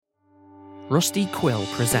Rusty Quill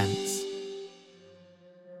presents.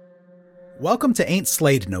 Welcome to Ain't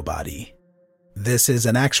Slayed Nobody. This is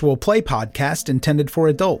an actual play podcast intended for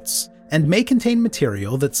adults and may contain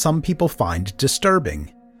material that some people find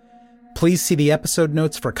disturbing. Please see the episode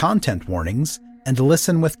notes for content warnings and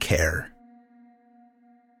listen with care.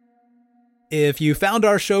 If you found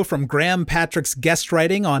our show from Graham Patrick's guest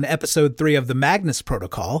writing on episode 3 of the Magnus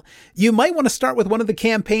Protocol, you might want to start with one of the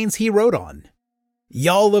campaigns he wrote on.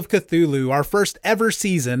 Y'all of Cthulhu, our first ever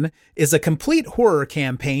season, is a complete horror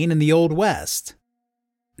campaign in the Old West.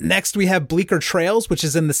 Next we have Bleaker Trails, which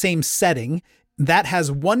is in the same setting. That has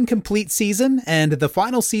one complete season, and the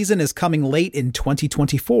final season is coming late in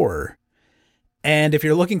 2024. And if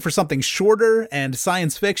you're looking for something shorter and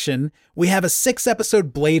science fiction, we have a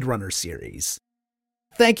 6-episode Blade Runner series.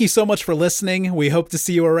 Thank you so much for listening. We hope to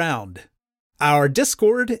see you around. Our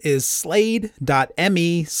Discord is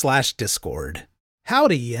slade.me/discord.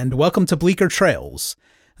 Howdy, and welcome to Bleaker Trails.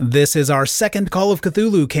 This is our second Call of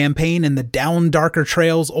Cthulhu campaign in the Down Darker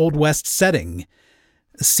Trails Old West setting.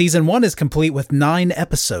 Season 1 is complete with 9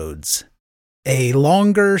 episodes. A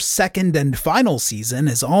longer second and final season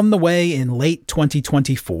is on the way in late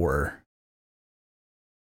 2024.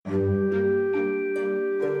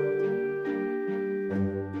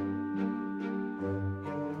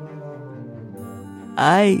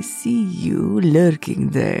 I see you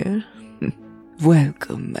lurking there.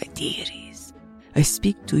 Welcome, my dearies. I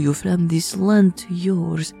speak to you from this land to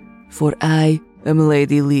yours, for I am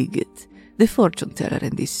Lady Liggett, the fortune teller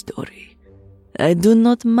in this story. I do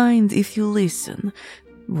not mind if you listen,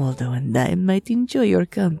 although I might enjoy your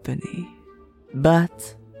company.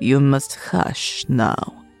 But you must hush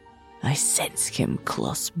now. I sense him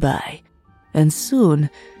close by, and soon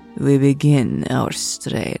we begin our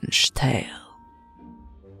strange tale.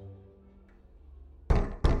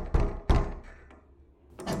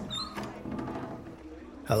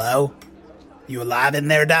 Hello? You alive in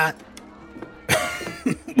there, Dot?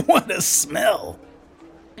 What a smell!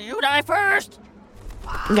 You die first.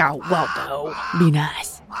 Oh, well, no. Be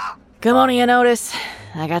nice. Come on, you notice.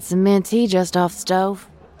 I got some mint tea just off the stove.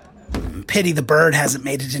 Pity the bird hasn't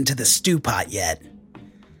made it into the stew pot yet.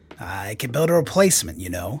 I could build a replacement,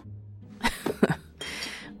 you know.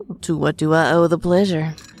 To what do I owe the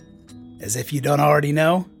pleasure? As if you don't already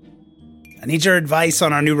know. I need your advice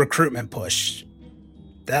on our new recruitment push.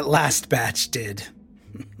 That last batch did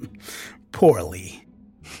poorly.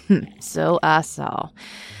 So I saw.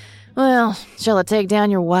 Well, shall I take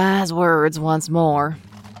down your wise words once more?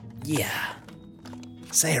 Yeah.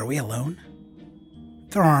 Say, are we alone?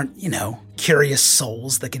 There aren't, curious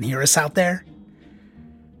souls that can hear us out there?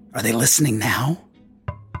 Are they listening now?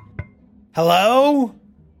 Hello?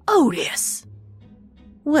 Otis.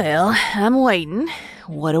 Well, I'm waiting.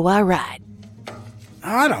 What do I write?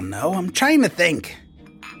 I don't know. I'm trying to think.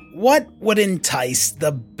 What would entice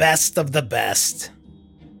the best of the best?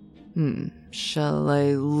 Shall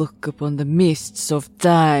I look upon the mists of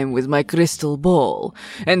time with my crystal ball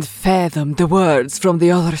and fathom the words from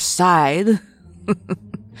the other side?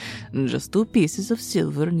 Just 2 pieces of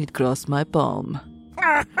silver need cross my palm.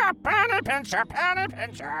 Penny pincher, penny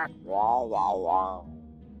pincher. Wah, wah, wah.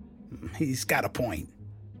 He's got a point.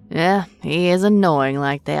 Yeah, he is annoying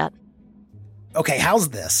like that. Okay, how's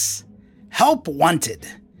this? Help wanted.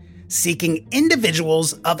 Seeking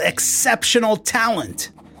individuals of exceptional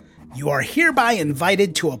talent. You are hereby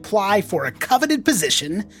invited to apply for a coveted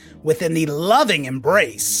position within the loving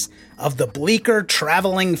embrace of the Bleaker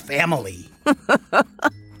traveling family.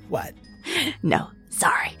 What? No,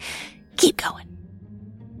 sorry. Keep going.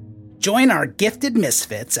 Join our gifted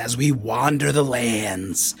misfits as we wander the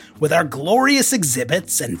lands with our glorious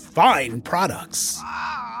exhibits and fine products.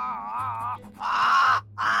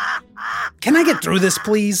 Can I get through this,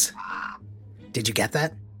 please? Did you get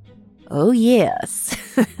that? Oh, yes.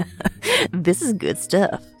 This is good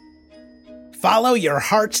stuff. Follow your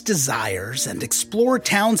heart's desires and explore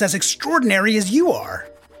towns as extraordinary as you are.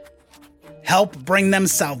 Help bring them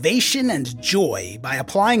salvation and joy by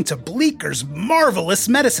applying to Bleaker's marvelous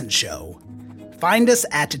medicine show. Find us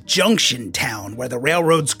at Junction Town, where the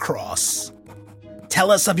railroads cross. Tell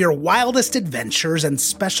us of your wildest adventures and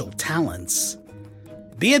special talents.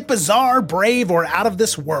 Be it bizarre, brave, or out of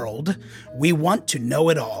this world, we want to know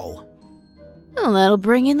it all. Well, that'll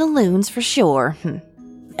bring in the loons for sure.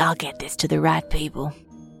 I'll get this to the right people.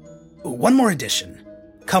 One more addition.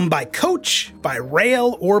 Come by coach, by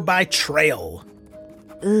rail, or by trail.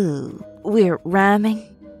 Ooh, we're rhyming?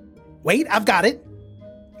 Wait, I've got it.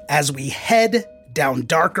 As we head down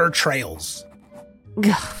darker trails.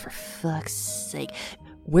 Oh, for fuck's sake.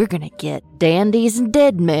 We're gonna get dandies and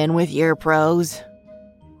dead men with your prose.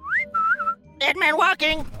 Dead man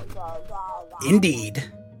walking.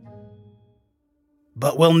 Indeed.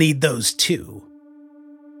 But we'll need those too.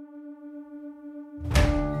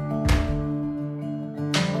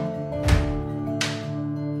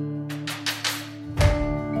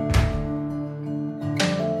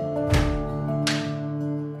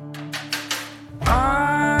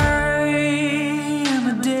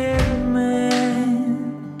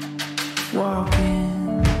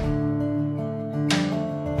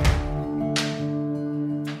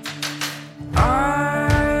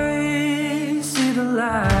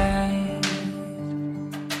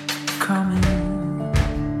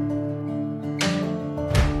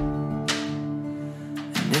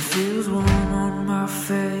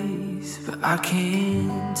 I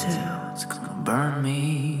can't tell, it's gonna burn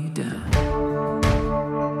me down.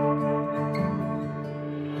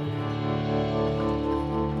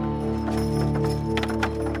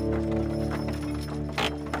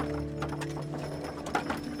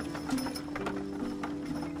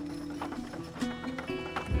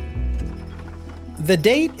 The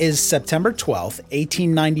date is September 12th,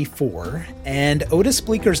 1894, and Otis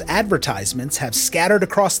Bleeker's advertisements have scattered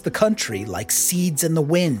across the country like seeds in the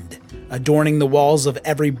wind, adorning the walls of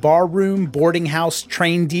every barroom, boarding house,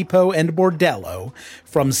 train depot, and bordello,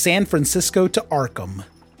 from San Francisco to Arkham.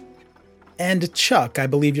 And Chuck, I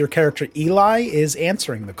believe your character Eli is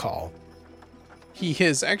answering the call. He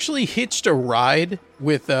has actually hitched a ride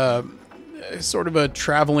with sort of a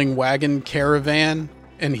traveling wagon caravan,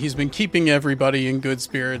 and he's been keeping everybody in good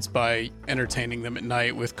spirits by entertaining them at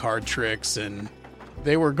night with card tricks, and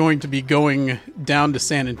they were going to be going down to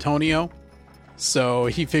San Antonio, so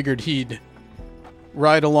he figured he'd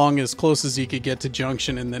ride along as close as he could get to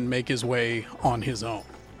Junction and then make his way on his own.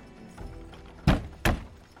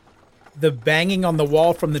 The banging on the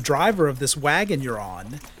wall from the driver of this wagon you're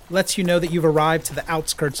on lets you know that you've arrived to the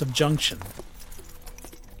outskirts of Junction.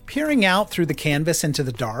 Peering out through the canvas into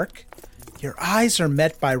the dark, your eyes are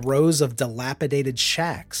met by rows of dilapidated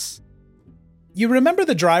shacks. You remember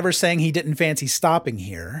the driver saying he didn't fancy stopping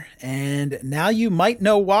here, and now you might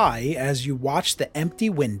know why as you watch the empty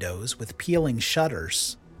windows with peeling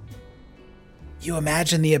shutters. You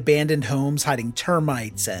imagine the abandoned homes hiding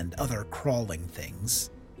termites and other crawling things.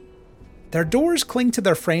 Their doors cling to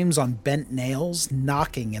their frames on bent nails,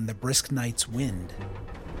 knocking in the brisk night's wind.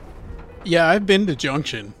 Yeah, I've been to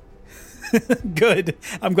Junction. Good.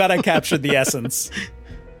 I'm glad I captured the essence.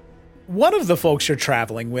 One of the folks you're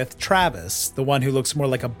traveling with, Travis, the one who looks more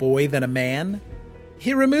like a boy than a man,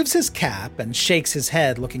 he removes his cap and shakes his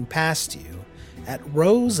head looking past you at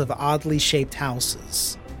rows of oddly shaped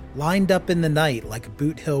houses, lined up in the night like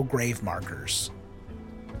Boot Hill grave markers.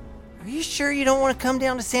 Are you sure you don't want to come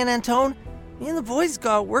down to San Antone? Me and the boys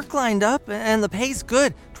got work lined up, and the pay's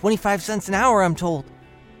good. 25 cents an hour, I'm told.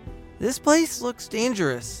 This place looks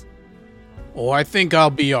dangerous. Oh, I think I'll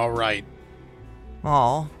be all right.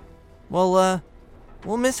 Aw. Well,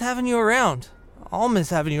 we'll miss having you around. I'll miss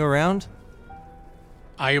having you around.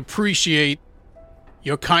 I appreciate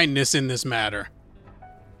your kindness in this matter.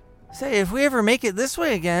 Say, if we ever make it this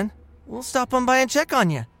way again, we'll stop on by and check on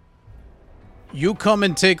you. You come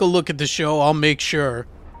and take a look at the show, I'll make sure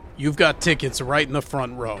you've got tickets right in the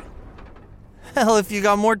front row. Hell, if you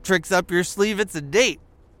got more tricks up your sleeve, it's a date.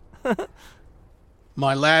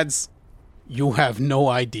 My lads, you have no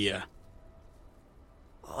idea.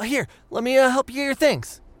 Oh, here, let me help you get your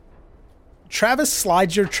things. Travis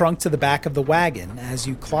slides your trunk to the back of the wagon as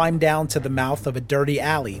you climb down to the mouth of a dirty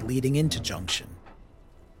alley leading into Junction.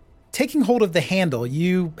 Taking hold of the handle,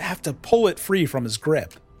 you have to pull it free from his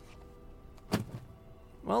grip.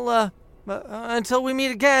 Well, until we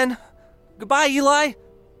meet again, goodbye, Eli.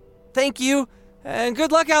 Thank you, and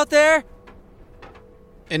good luck out there.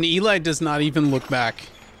 And Eli does not even look back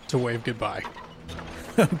to wave goodbye.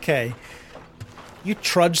 Okay. You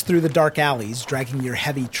trudge through the dark alleys, dragging your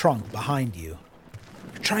heavy trunk behind you.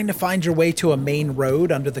 You're trying to find your way to a main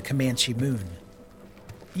road under the Comanche moon.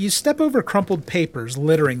 You step over crumpled papers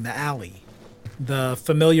littering the alley, the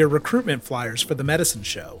familiar recruitment flyers for the medicine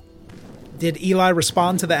show. Did Eli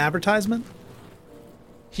respond to the advertisement?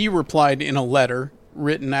 He replied in a letter,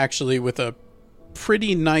 written actually with a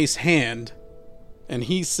pretty nice hand, and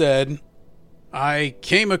he said, I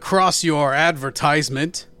came across your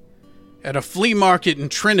advertisement at a flea market in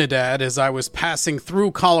Trinidad as I was passing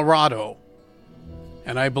through Colorado,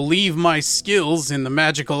 and I believe my skills in the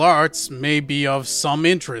magical arts may be of some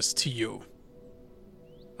interest to you.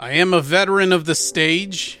 I am a veteran of the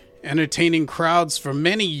stage, entertaining crowds for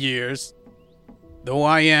many years, though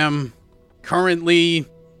I am currently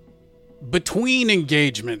between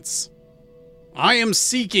engagements. I am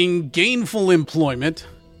seeking gainful employment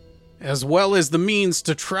as well as the means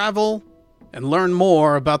to travel and learn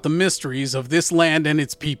more about the mysteries of this land and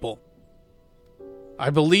its people. I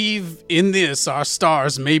believe in this our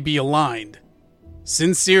stars may be aligned.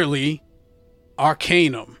 Sincerely,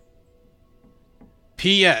 Arcanum.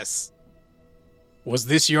 P.S. Was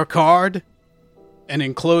this your card? And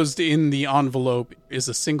enclosed in the envelope is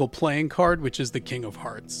a single playing card, which is the King of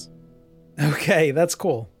Hearts. Okay, that's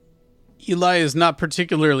cool. Eli is not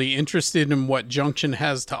particularly interested in what Junction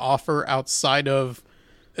has to offer outside of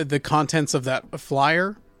the contents of that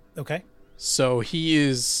flyer. Okay. So he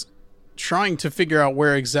is trying to figure out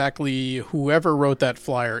where exactly whoever wrote that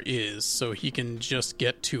flyer is so he can just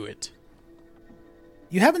get to it.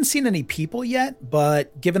 You haven't seen any people yet,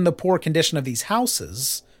 but given the poor condition of these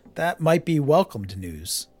houses, that might be welcomed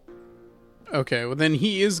news. Okay, well then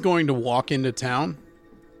he is going to walk into town.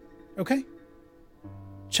 Okay.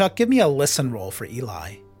 Chuck, give me a listen roll for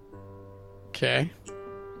Eli. Okay.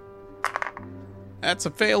 That's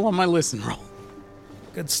a fail on my listen roll.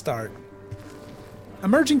 Good start.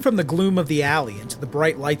 Emerging from the gloom of the alley into the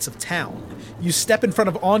bright lights of town, you step in front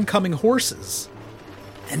of oncoming horses,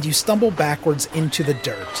 and you stumble backwards into the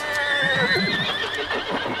dirt.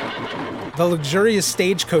 The luxurious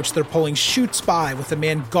stagecoach they're pulling shoots by with a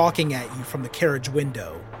man gawking at you from the carriage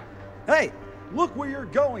window. Hey, look where you're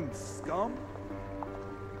going, scum!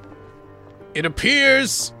 It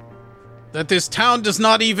appears that this town does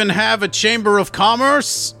not even have a chamber of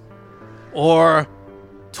commerce or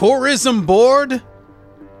tourism board.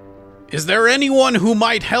 Is there anyone who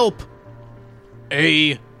might help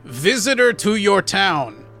a visitor to your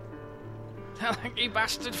town? That lanky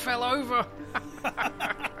bastard fell over.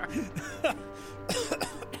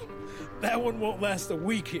 That one won't last a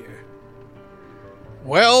week here.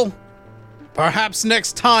 Well, perhaps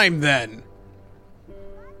next time then.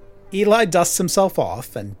 Eli dusts himself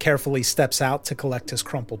off and carefully steps out to collect his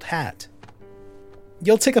crumpled hat.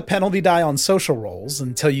 You'll take a penalty die on social rolls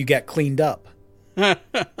until you get cleaned up.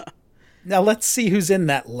 Now let's see who's in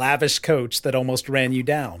that lavish coach that almost ran you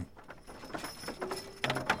down.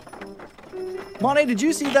 Monty, did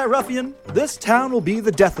you see that ruffian? This town will be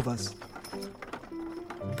the death of us.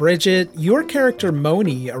 Bridget, your character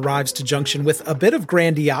Moni arrives to Junction with a bit of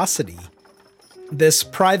grandiosity. This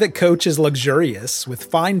private coach is luxurious, with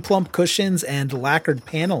fine plump cushions and lacquered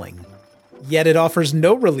paneling, yet it offers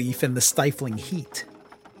no relief in the stifling heat.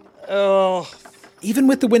 Oh. Even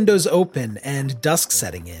with the windows open and dusk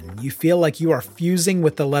setting in, you feel like you are fusing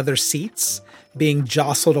with the leather seats, being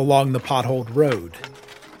jostled along the potholed road.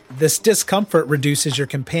 This discomfort reduces your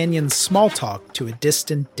companion's small talk to a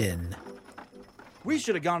distant din. We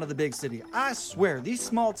should have gone to the big city. I swear, these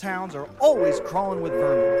small towns are always crawling with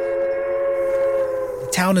vermin.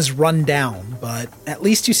 The town is run down, but at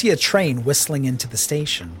least you see a train whistling into the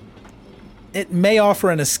station. It may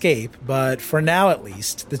offer an escape, but for now at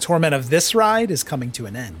least, the torment of this ride is coming to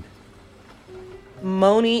an end.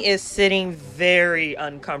 Moni is sitting very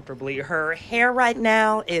uncomfortably. Her hair right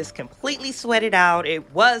now is completely sweated out.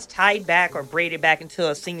 It was tied back or braided back into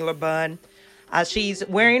a singular bun. She's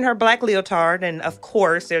wearing her black leotard, and of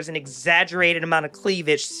course, there's an exaggerated amount of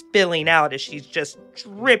cleavage spilling out as she's just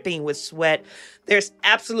dripping with sweat. There's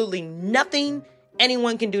absolutely nothing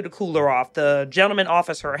anyone can do to cool her off. The gentleman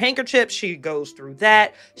offers her a handkerchief. She goes through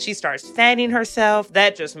that. She starts fanning herself.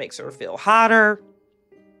 That just makes her feel hotter.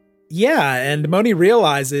 Yeah, and Moni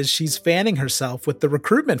realizes she's fanning herself with the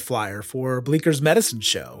recruitment flyer for Bleeker's medicine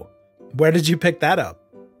show. Where did you pick that up?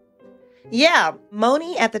 Yeah,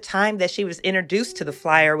 Moni, at the time that she was introduced to the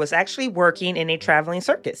flyer, was actually working in a traveling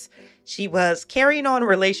circus. She was carrying on a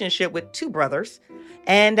relationship with two brothers.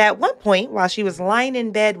 And at one point, while she was lying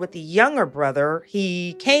in bed with the younger brother,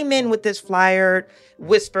 he came in with this flyer,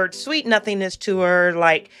 whispered sweet nothingness to her,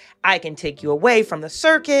 like, I can take you away from the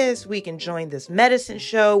circus. We can join this medicine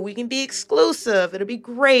show. We can be exclusive. It'll be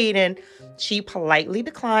great. And she politely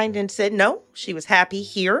declined and said no, she was happy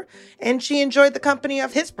here. And she enjoyed the company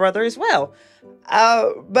of his brother as well.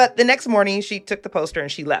 But the next morning, she took the poster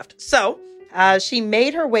and she left. So she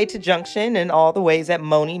made her way to Junction in all the ways that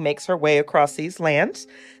Moni makes her way across these lands.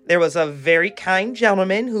 There was a very kind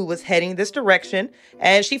gentleman who was heading this direction.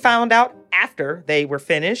 And she found out after they were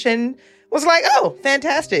finished and was like, oh,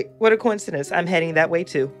 fantastic. What a coincidence. I'm heading that way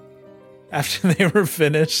too. After they were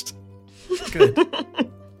finished. Good.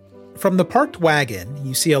 From the parked wagon,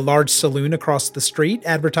 you see a large saloon across the street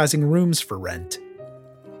advertising rooms for rent.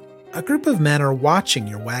 A group of men are watching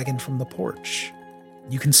your wagon from the porch.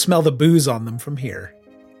 You can smell the booze on them from here.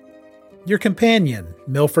 Your companion,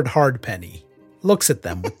 Milford Hardpenny, looks at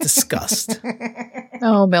them with disgust.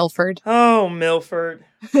 Oh, Milford. Oh, Milford.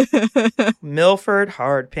 Milford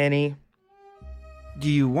Hardpenny. Do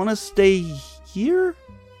you want to stay here?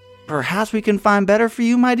 Perhaps we can find better for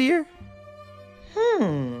you, my dear?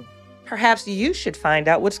 Perhaps you should find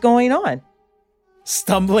out what's going on.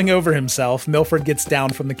 Stumbling over himself, Milford gets down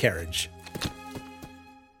from the carriage.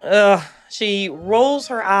 She rolls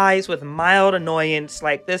her eyes with mild annoyance,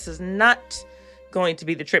 like this is not going to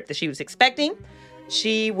be the trip that she was expecting.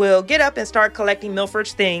 She will get up and start collecting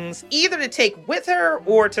Milford's things, either to take with her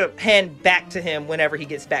or to hand back to him whenever he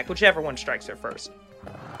gets back, whichever one strikes her first.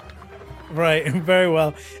 Right, very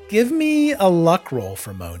well. Give me a luck roll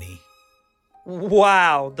for Moni.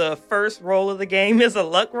 Wow, the first roll of the game is a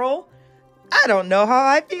luck roll? I don't know how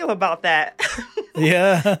I feel about that.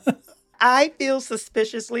 Yeah. I feel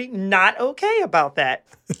suspiciously not okay about that.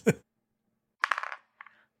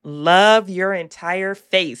 Love your entire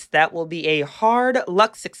face. That will be a hard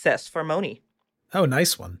luck success for Moni. Oh,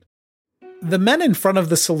 nice one. The men in front of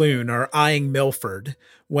the saloon are eyeing Milford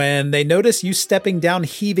when they notice you stepping down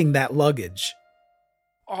heaving that luggage.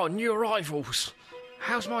 Oh, new arrivals.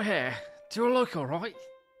 How's my hair? Do I look all right?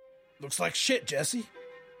 Looks like shit, Jesse.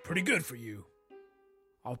 Pretty good for you.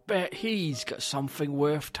 I'll bet he's got something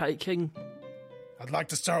worth taking. I'd like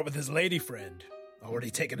to start with his lady friend. Already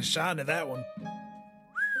taken a shine at that one.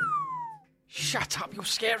 Shut up, you'll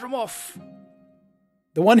scare him off.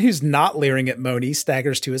 The one who's not leering at Moni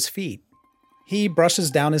staggers to his feet. He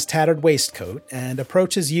brushes down his tattered waistcoat and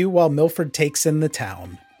approaches you while Milford takes in the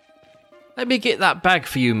town. Let me get that bag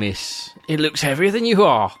for you, miss. It looks heavier than you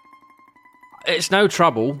are. It's no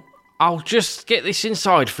trouble. I'll just get this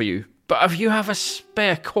inside for you. But if you have a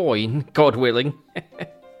spare coin, God willing.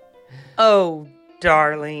 Oh,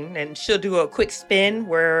 darling. And she'll do a quick spin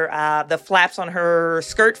where the flaps on her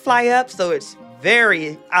skirt fly up, so it's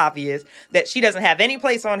very obvious that she doesn't have any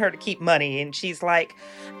place on her to keep money. And she's like,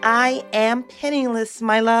 I am penniless,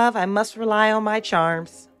 my love. I must rely on my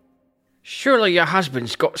charms. Surely your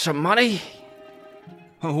husband's got some money?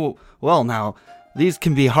 Oh, well now, these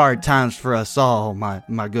can be hard times for us all,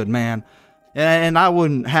 my good man. And I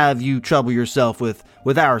wouldn't have you trouble yourself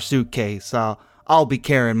with our suitcase. I'll be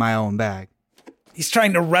carrying my own bag. He's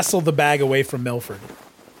trying to wrestle the bag away from Milford.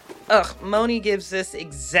 Moni gives this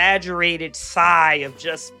exaggerated sigh of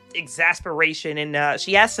just exasperation, and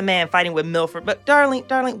she asks the man fighting with Milford, but darling,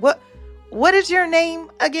 what is your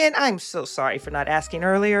name again? I'm so sorry for not asking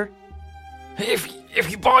earlier.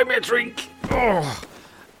 If you buy me a drink,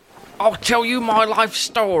 I'll tell you my life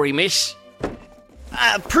story, miss.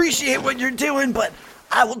 I appreciate what you're doing, but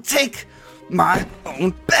I will take my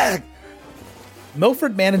own bag.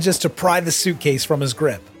 Milford manages to pry the suitcase from his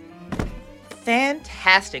grip.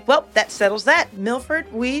 Fantastic. Well, that settles that.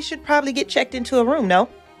 Milford, we should probably get checked into a room, no?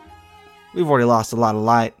 We've already lost a lot of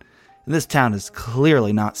light, and this town is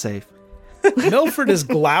clearly not safe. Milford is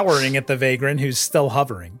glowering at the vagrant who's still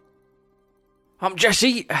hovering. I'm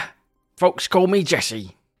Jesse. Folks call me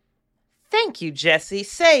Jesse. Thank you, Jesse.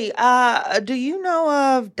 Say, do you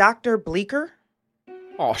know of Dr. Bleeker?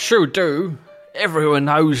 I sure do. Everyone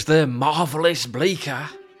knows the marvellous Bleeker.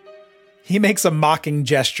 He makes a mocking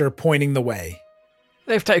gesture, pointing the way.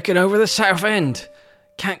 They've taken over the South End.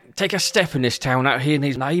 Can't take a step in this town out hearing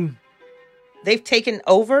his name. They've taken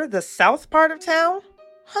over the south part of town?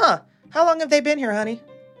 Huh. How long have they been here, honey?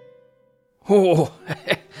 Oh,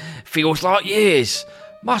 feels like years.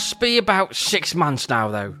 Must be about 6 months now,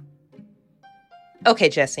 though. Okay,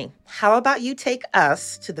 Jesse, how about you take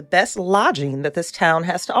us to the best lodging that this town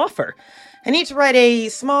has to offer? I need to write a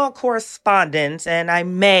small correspondence, and I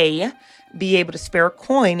may be able to spare a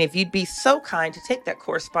coin if you'd be so kind to take that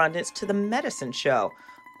correspondence to the medicine show.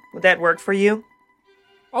 Would that work for you?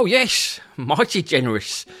 Oh, yes. Mighty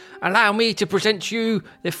generous. Allow me to present you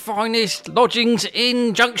the finest lodgings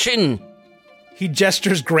in Junction. He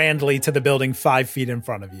gestures grandly to the building 5 feet in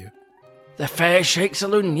front of you. The Fair Shake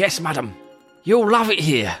Saloon, yes, madam. You'll love it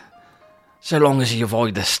here, so long as you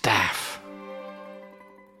avoid the staff.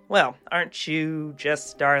 Well, aren't you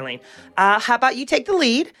just darling? How about you take the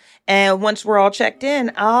lead, and once we're all checked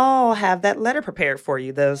in, I'll have that letter prepared for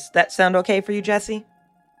you. Does that sound okay for you, Jesse?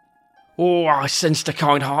 Oh, I sense the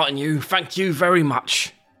kind heart in you. Thank you very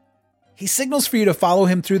much. He signals for you to follow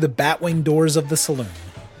him through the batwing doors of the saloon.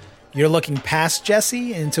 You're looking past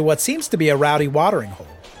Jesse into what seems to be a rowdy watering hole.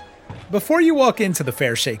 Before you walk into the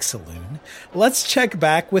Fair Shake Saloon, let's check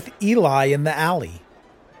back with Eli in the alley.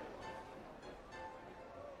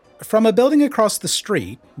 From a building across the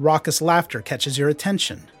street, raucous laughter catches your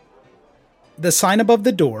attention. The sign above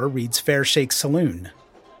the door reads Fair Shake Saloon.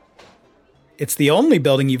 It's the only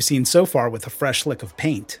building you've seen so far with a fresh lick of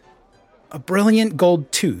paint. A brilliant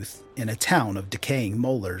gold tooth in a town of decaying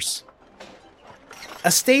molars.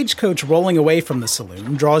 A stagecoach rolling away from the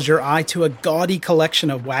saloon draws your eye to a gaudy collection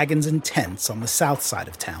of wagons and tents on the south side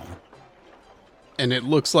of town. And it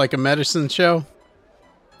looks like a medicine show?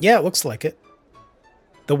 Yeah, it looks like it.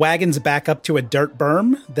 The wagons back up to a dirt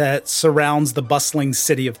berm that surrounds the bustling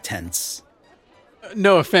city of tents.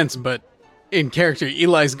 No offense, but in character,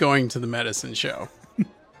 Eli's going to the medicine show.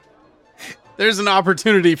 There's an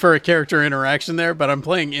opportunity for a character interaction there, but I'm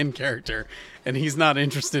playing in character, and he's not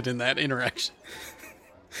interested in that interaction.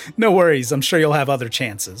 No worries, I'm sure you'll have other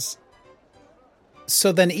chances.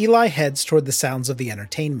 So then Eli heads toward the sounds of the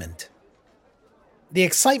entertainment. The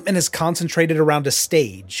excitement is concentrated around a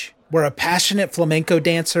stage, where a passionate flamenco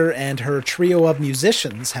dancer and her trio of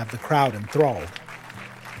musicians have the crowd enthralled.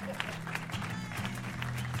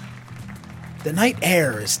 The night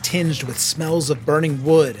air is tinged with smells of burning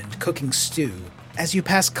wood and cooking stew as you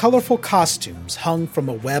pass colorful costumes hung from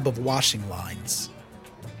a web of washing lines.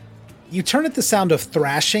 You turn at the sound of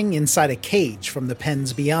thrashing inside a cage from the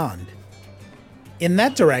pens beyond. In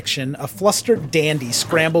that direction, a flustered dandy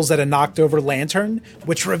scrambles at a knocked-over lantern,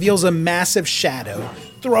 which reveals a massive shadow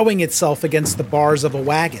throwing itself against the bars of a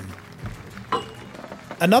wagon.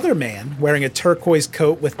 Another man, wearing a turquoise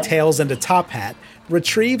coat with tails and a top hat,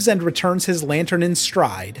 retrieves and returns his lantern in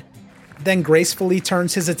stride, then gracefully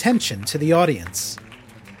turns his attention to the audience.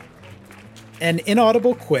 An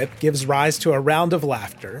inaudible quip gives rise to a round of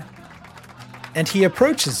laughter, and he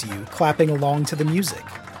approaches you, clapping along to the music.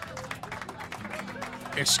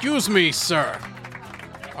 Excuse me, sir.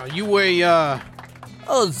 Are you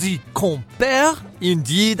The compere?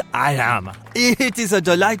 Indeed, I am. It is a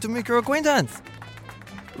delight to make your acquaintance.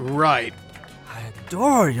 Right. I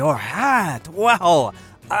adore your hat. Wow.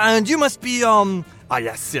 And you must be,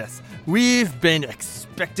 yes. We've been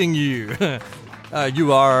expecting you.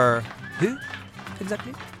 You are... who?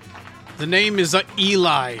 Exactly? The name is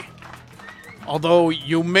Eli. Although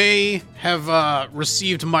you may have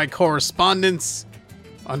received my correspondence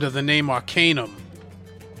under the name Arcanum.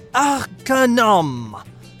 Arcanum.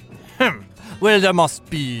 Well, there must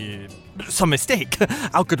be some mistake.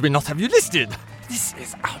 How could we not have you listed? This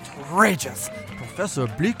is outrageous. Professor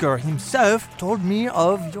Bleeker himself told me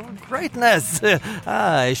of your greatness.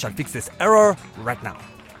 I shall fix this error right now.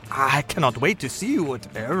 I cannot wait to see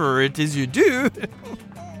whatever it is you do.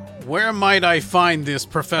 Where might I find this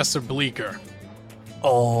Professor Bleeker?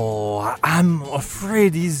 Oh, I'm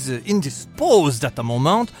afraid he's indisposed at the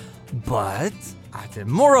moment, but at a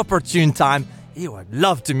more opportune time, he would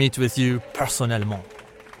love to meet with you personnellement.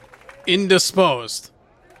 Indisposed.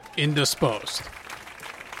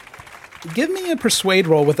 Give me a persuade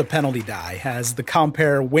roll with a penalty die, as the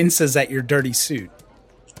compere winces at your dirty suit.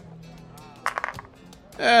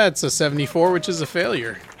 That's a 74, which is a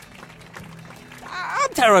failure. I'm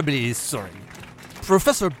terribly sorry.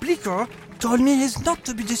 Professor Bleeker told me he's not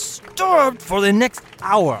to be disturbed for the next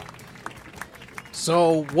hour.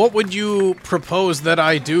 So, what would you propose that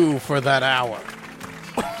I do for that hour?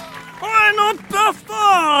 Why not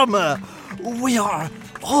perform? We are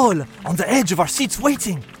all on the edge of our seats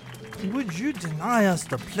waiting. Would you deny us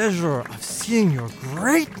the pleasure of seeing your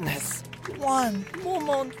greatness? One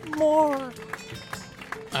moment more.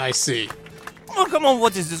 I see. Oh, come on,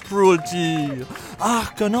 what is this cruelty?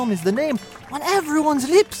 Arcanum is the name on everyone's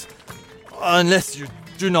lips. Unless you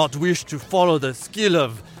do not wish to follow the skill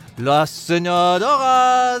of Las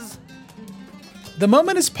Señoras. The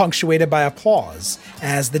moment is punctuated by applause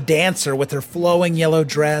as the dancer, with her flowing yellow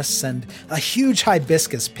dress and a huge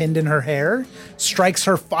hibiscus pinned in her hair, strikes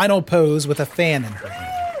her final pose with a fan in her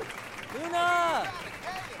hand. Luna,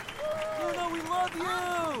 we love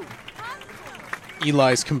you!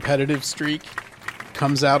 Eli's competitive streak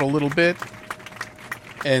comes out a little bit,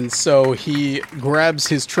 and so he grabs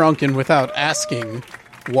his trunk and, without asking,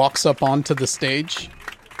 walks up onto the stage.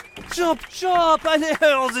 Chop, allez,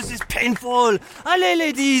 oh, this is painful. Allez,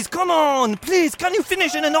 ladies, come on. Please, can you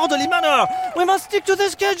finish in an orderly manner? We must stick to the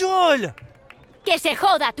schedule. Que se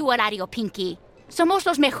joda tu horario, Pinky. Somos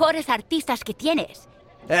los mejores artistas que tienes.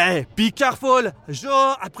 Hey, be careful.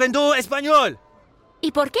 Yo aprendo español.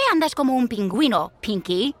 ¿Y por qué andas como un pingüino,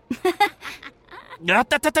 Pinky?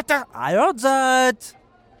 I heard that.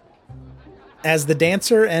 As the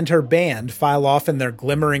dancer and her band file off in their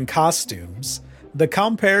glimmering costumes, the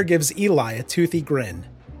compere gives Eli a toothy grin.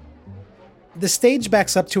 The stage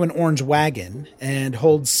backs up to an orange wagon and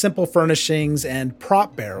holds simple furnishings and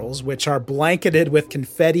prop barrels, which are blanketed with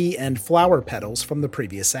confetti and flower petals from the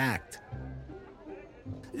previous act.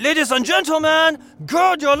 Ladies and gentlemen,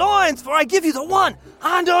 gird your loins, for I give you the one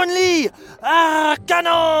and only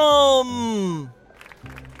Arcanum!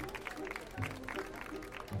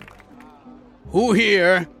 Who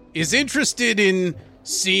here is interested in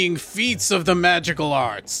seeing feats of the magical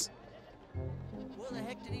arts. What the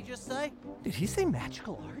heck did he just say? Did he say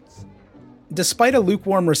magical arts? Despite a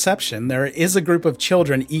lukewarm reception, there is a group of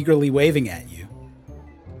children eagerly waving at you.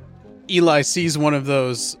 Eli sees one of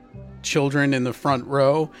those children in the front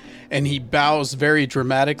row, and he bows very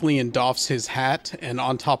dramatically and doffs his hat, and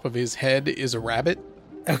on top of his head is a rabbit.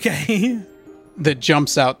 Okay. That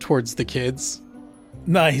jumps out towards the kids.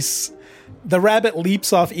 Nice. The rabbit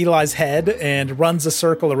leaps off Eli's head and runs a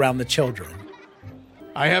circle around the children.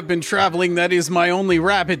 I have been traveling. That is my only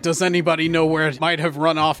rabbit. Does anybody know where it might have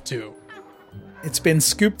run off to? It's been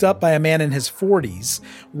scooped up by a man in his 40s,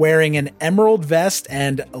 wearing an emerald vest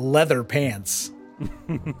and leather pants.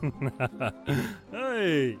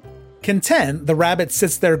 Hey. Content, the rabbit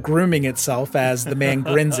sits there grooming itself as the man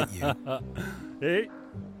grins at you. Hey.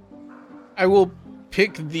 I will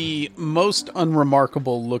pick the most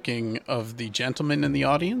unremarkable looking of the gentlemen in the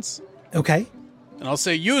audience. Okay. And I'll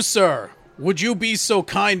say, you, sir, would you be so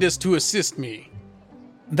kind as to assist me?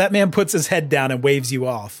 That man puts his head down and waves you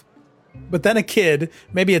off. But then a kid,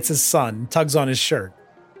 maybe it's his son, tugs on his shirt.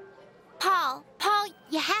 Paul,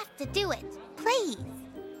 you have to do it. Please.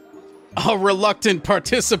 A reluctant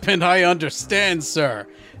participant, I understand, sir.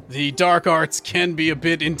 The dark arts can be a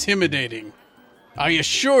bit intimidating. I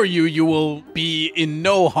assure you, you will be in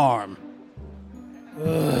no harm.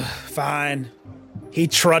 Fine. He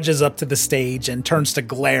trudges up to the stage and turns to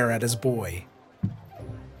glare at his boy.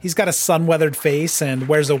 He's got a sun-weathered face and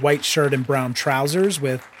wears a white shirt and brown trousers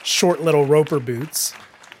with short little roper boots.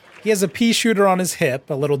 He has a pea shooter on his hip,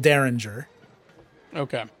 a little derringer.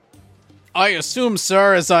 Okay. I assume,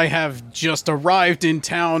 sir, as I have just arrived in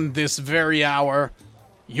town this very hour,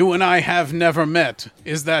 you and I have never met.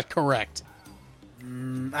 Is that correct?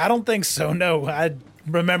 I don't think so, no. I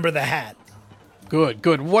remember the hat.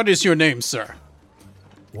 Good. What is your name, sir?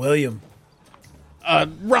 William. A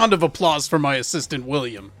round of applause for my assistant,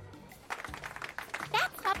 William.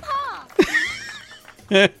 That's a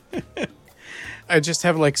Paul. I just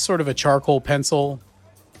have like sort of a charcoal pencil.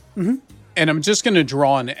 Mm-hmm. And I'm just going to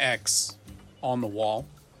draw an X on the wall.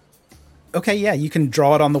 Okay, yeah, you can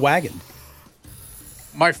draw it on the wagon.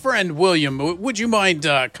 My friend, William, would you mind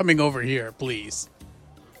coming over here, please?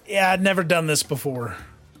 Yeah, I'd never done this before.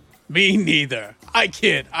 Me neither. I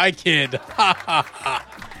kid. Ha ha ha.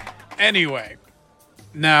 Anyway.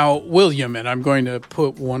 Now, William, and I'm going to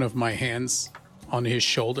put one of my hands on his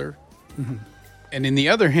shoulder. Mm-hmm. And in the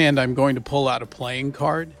other hand, I'm going to pull out a playing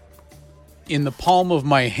card. In the palm of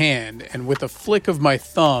my hand, and with a flick of my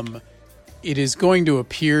thumb, it is going to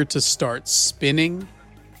appear to start spinning.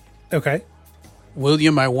 Okay.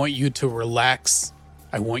 William, I want you to relax.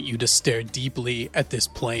 I want you to stare deeply at this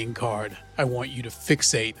playing card. I want you to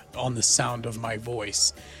fixate on the sound of my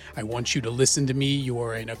voice. I want you to listen to me. You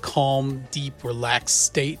are in a calm, deep, relaxed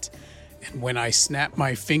state. And when I snap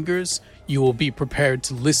my fingers, you will be prepared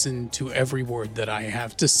to listen to every word that I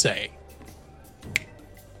have to say.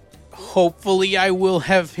 Hopefully I will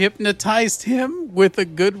have hypnotized him with a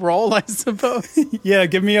good roll, I suppose. Yeah,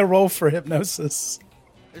 give me a roll for hypnosis.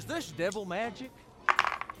 Is this devil magic?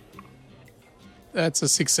 That's a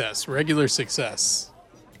success. Regular success.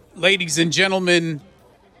 Ladies and gentlemen,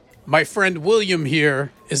 my friend William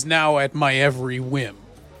here is now at my every whim.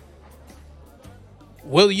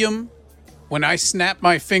 William, when I snap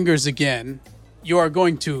my fingers again, you are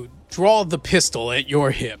going to draw the pistol at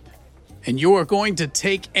your hip, and you are going to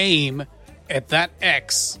take aim at that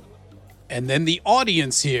X, and then the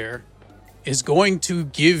audience here is going to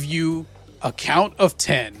give you a count of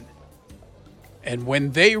 10. And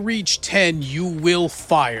when they reach 10, you will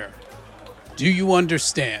fire. Do you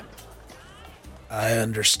understand? I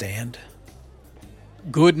understand.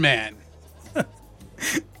 Good man.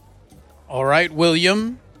 All right,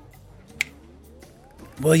 William.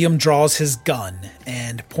 William draws his gun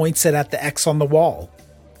and points it at the X on the wall.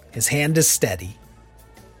 His hand is steady.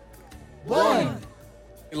 1.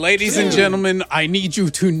 Ladies and gentlemen, I need you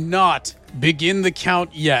to not begin the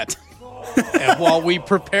count yet. And while we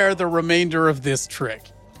prepare the remainder of this trick.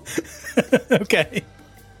 Okay.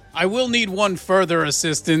 I will need one further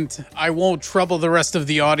assistant. I won't trouble the rest of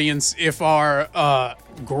the audience if our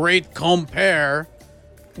great compere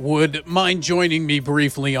would mind joining me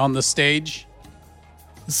briefly on the stage.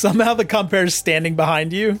 Somehow the compare's standing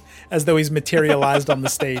behind you as though he's materialized on the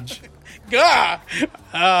stage. Gah!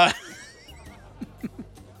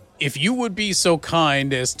 If you would be so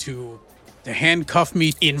kind as to handcuff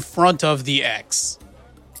me in front of the X.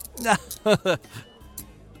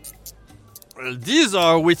 These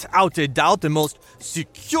are without a doubt the most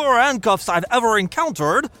secure handcuffs I've ever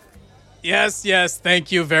encountered. Yes,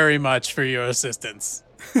 thank you very much for your assistance.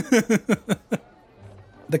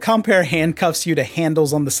 The compere handcuffs you to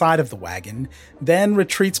handles on the side of the wagon, then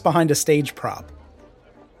retreats behind a stage prop.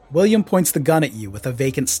 William points the gun at you with a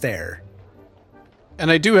vacant stare. And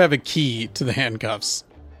I do have a key to the handcuffs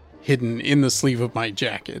hidden in the sleeve of my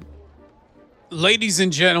jacket. Ladies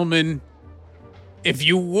and gentlemen, if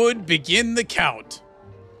you would begin the count.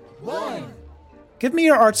 1. Give me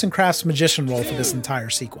your arts and crafts magician roll for this entire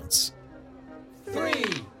sequence. 3.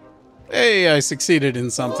 Hey, I succeeded in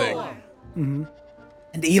something. Mm-hmm.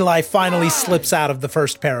 And Eli finally slips out of the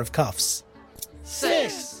first pair of cuffs.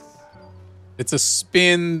 6. It's a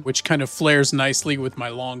spin, which kind of flares nicely with my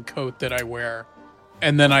long coat that I wear.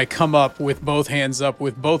 And then I come up with both hands up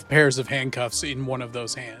with both pairs of handcuffs in one of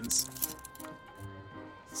those hands.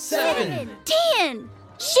 7. 10.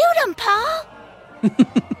 Shoot him, Pa!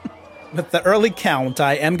 With the early count,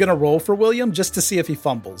 I am going to roll for William just to see if he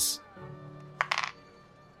fumbles.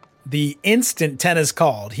 The instant 10 is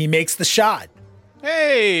called, he makes the shot.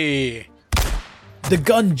 Hey! The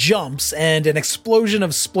gun jumps, and an explosion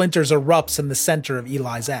of splinters erupts in the center of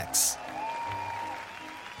Eli's X.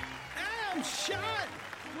 I'm shot!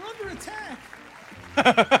 We're under attack!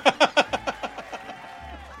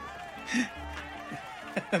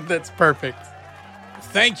 That's perfect.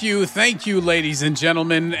 Thank you, ladies and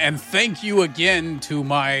gentlemen, and thank you again to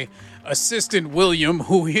my assistant, William,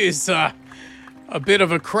 who is a bit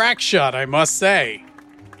of a crack shot, I must say.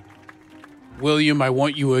 William, I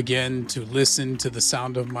want you again to listen to the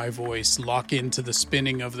sound of my voice, lock into the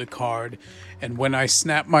spinning of the card, and when I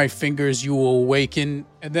snap my fingers, you will awaken,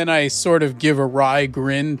 and then I sort of give a wry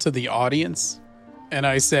grin to the audience, and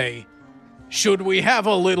I say, should we have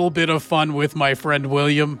a little bit of fun with my friend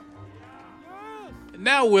William?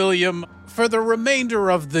 Now, William, for the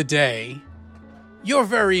remainder of the day, you're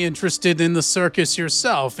very interested in the circus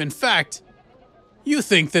yourself. In fact, you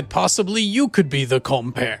think that possibly you could be the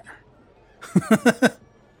compere.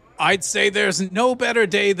 I'd say there's no better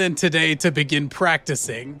day than today to begin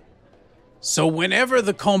practicing. So whenever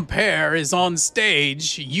the compere is on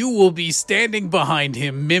stage, you will be standing behind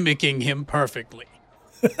him, mimicking him perfectly.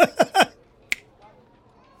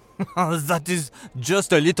 That is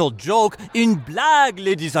just a little joke in blague,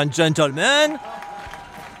 ladies and gentlemen.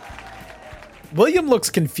 William looks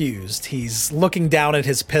confused. He's looking down at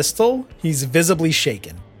his pistol. He's visibly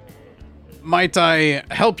shaken. Might I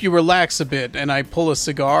help you relax a bit? And I pull a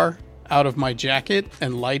cigar out of my jacket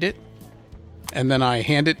and light it. And then I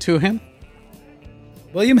hand it to him.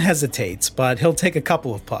 William hesitates, but he'll take a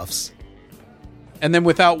couple of puffs. And then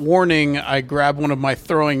without warning, I grab one of my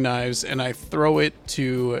throwing knives and I throw it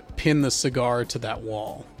to pin the cigar to that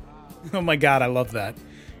wall. Oh my god, I love that.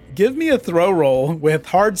 Give me a throw roll with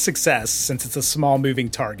hard success since it's a small moving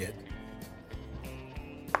target.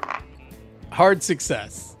 Hard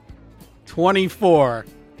success. 24.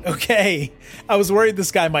 Okay. I was worried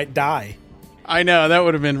this guy might die. I know, that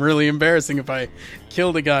would have been really embarrassing if I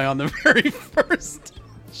killed a guy on the very first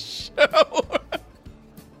show.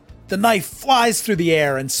 The knife flies through the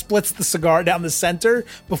air and splits the cigar down the center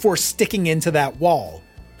before sticking into that wall.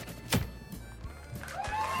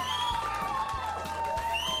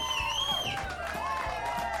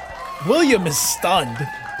 William is stunned.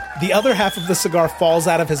 The other half of the cigar falls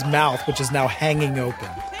out of his mouth, which is now hanging open.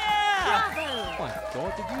 Oh my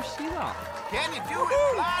God, did you see that? Can you do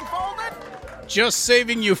it blindfolded? Just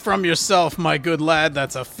saving you from yourself, my good lad.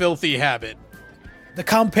 That's a filthy habit. The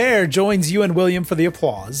compere joins you and William for the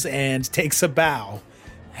applause and takes a bow.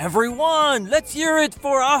 Everyone, let's hear it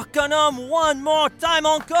for Arcanum one more time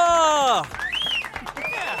encore!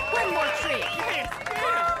 One more trick.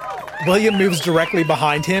 William moves directly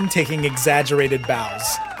behind him, taking exaggerated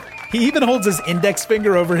bows. He even holds his index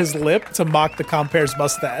finger over his lip to mock the compere's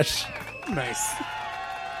mustache. Nice.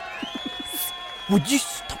 Would you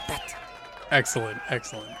stop that? Excellent.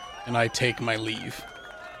 And I take my leave.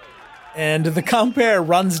 And the compere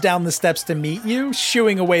runs down the steps to meet you,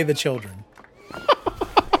 shooing away the children.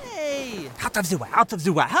 Hey! Out of the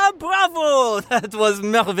way! Ah, bravo! That was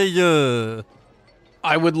merveilleux!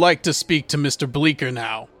 I would like to speak to Mr. Bleeker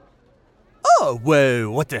now. Oh,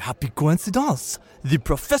 well, what a happy coincidence. The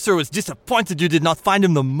professor was disappointed you did not find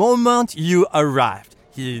him the moment you arrived.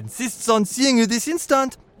 He insists on seeing you this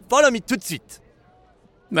instant. Follow me tout de suite.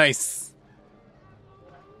 Nice.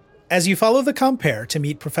 As you follow the compere to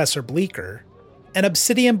meet Professor Bleeker, an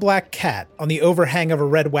obsidian black cat on the overhang of a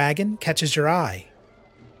red wagon catches your eye.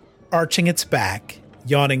 Arching its back,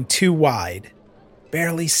 yawning too wide,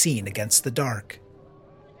 barely seen against the dark.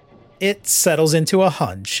 It settles into a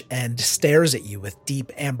hunch and stares at you with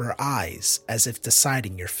deep amber eyes as if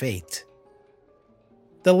deciding your fate.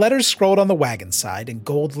 The letters scrolled on the wagon side in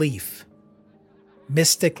gold leaf.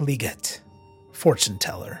 Mystic Legate. fortune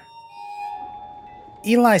teller.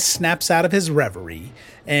 Eli snaps out of his reverie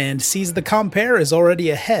and sees the compere is already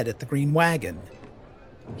ahead at the green wagon.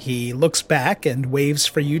 He looks back and waves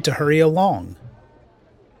for you to hurry along.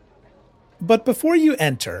 But before you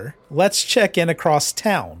enter, let's check in across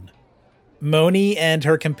town. Moni and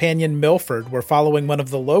her companion Milford were following one of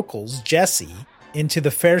the locals, Jesse, into the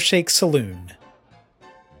Fairshake Saloon.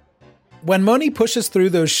 When Moni pushes through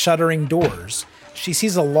those shuttering doors, she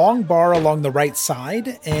sees a long bar along the right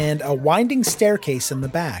side and a winding staircase in the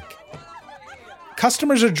back.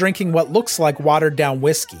 Customers are drinking what looks like watered-down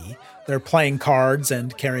whiskey. They're playing cards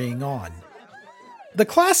and carrying on. The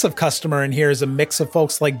class of customer in here is a mix of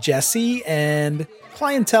folks like Jesse and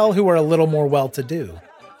clientele who are a little more well-to-do.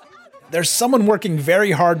 There's someone working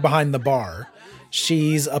very hard behind the bar.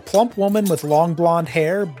 She's a plump woman with long blonde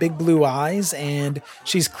hair, big blue eyes, and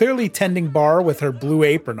she's clearly tending bar with her blue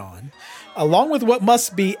apron on, along with what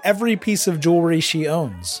must be every piece of jewelry she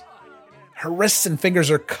owns. Her wrists and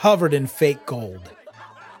fingers are covered in fake gold.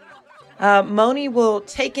 Moni will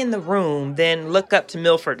take in the room, then look up to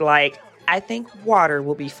Milford like, I think water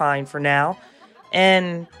will be fine for now.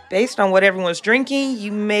 And based on what everyone's drinking,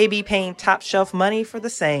 you may be paying top shelf money for the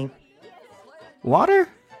same. Water?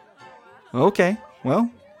 Okay, well,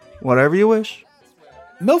 whatever you wish.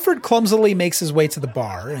 Milford clumsily makes his way to the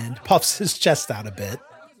bar and puffs his chest out a bit.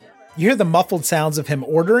 You hear the muffled sounds of him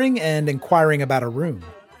ordering and inquiring about a room.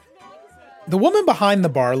 The woman behind the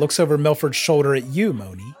bar looks over Milford's shoulder at you,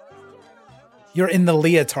 Moni. You're in the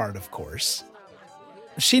leotard, of course.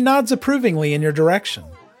 She nods approvingly in your direction.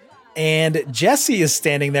 And Jesse is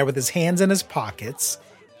standing there with his hands in his pockets,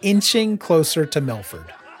 inching closer to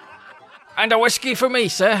Milford. And a whiskey for me,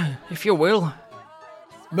 sir, if you will.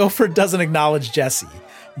 Milford doesn't acknowledge Jesse,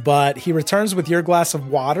 but he returns with your glass of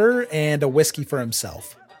water and a whiskey for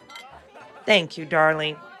himself. Thank you,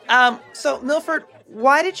 darling. So, Milford,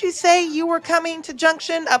 why did you say you were coming to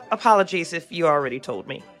Junction? Apologies if you already told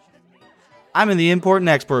me. I'm in the import and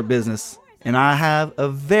export business, and I have a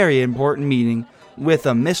very important meeting with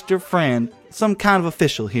a Mr. Friend, some kind of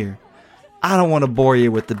official here. I don't want to bore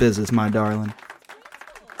you with the business, my darling.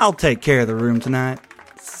 I'll take care of the room tonight.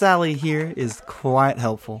 Sally here is quite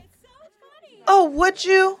helpful. Oh, would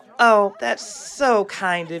you? Oh, that's so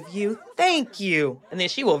kind of you. Thank you. And then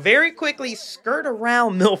she will very quickly skirt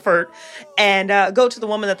around Milford and go to the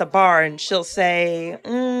woman at the bar, and she'll say,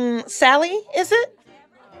 Sally, is it?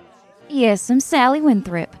 Yes, I'm Sally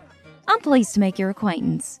Winthrop. I'm pleased to make your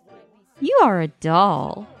acquaintance. You are a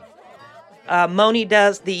doll. Moni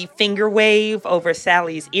does the finger wave over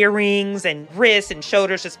Sally's earrings and wrists and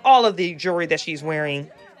shoulders, just all of the jewelry that she's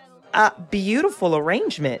wearing. Beautiful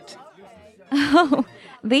arrangement. Oh,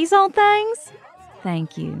 these old things?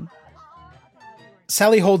 Thank you.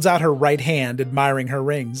 Sally holds out her right hand, admiring her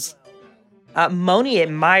rings. Moni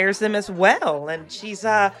admires them as well, and she's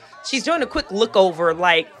doing a quick look over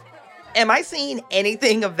like, am I seeing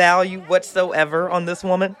anything of value whatsoever on this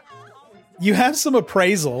woman? You have some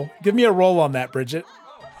appraisal. Give me a roll on that, Bridget.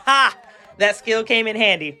 Ha! That skill came in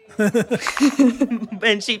handy.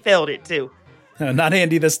 And she failed it, too. No, not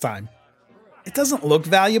handy this time. It doesn't look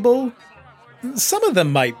valuable. Some of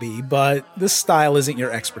them might be, but this style isn't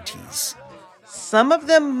your expertise. Some of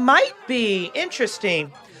them might be.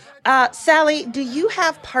 Interesting. Sally, do you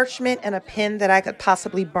have parchment and a pen that I could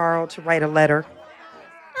possibly borrow to write a letter?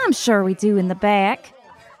 I'm sure we do in the back.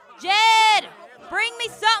 Jed, bring me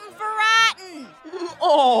something for writing.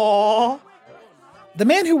 Aww. The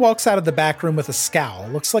man who walks out of the back room with a scowl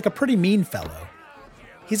looks like a pretty mean fellow.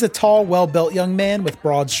 He's a tall, well-built young man with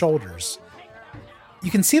broad shoulders. You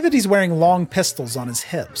can see that he's wearing long pistols on his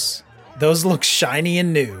hips. Those look shiny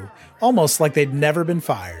and new, almost like they'd never been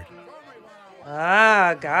fired.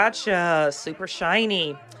 Ah, gotcha. Super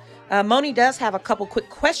shiny. Moni does have a couple quick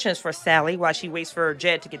questions for Sally while she waits for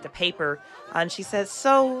Jed to get the paper. And she says,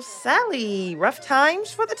 so, Sally, rough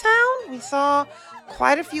times for the town? We saw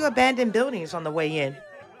quite a few abandoned buildings on the way in.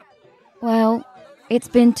 Well, it's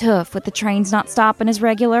been tough with the trains not stopping as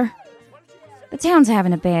regular. The town's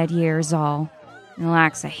having a bad year is all. And the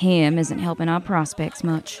likes of him isn't helping our prospects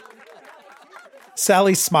much.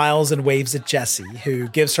 Sally smiles and waves at Jesse, who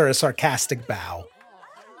gives her a sarcastic bow.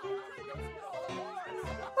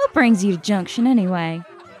 What brings you to Junction anyway?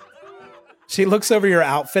 She looks over your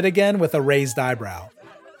outfit again with a raised eyebrow.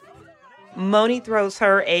 Moni throws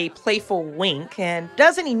her a playful wink and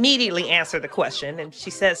doesn't immediately answer the question. And she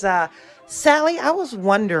says, Sally, I was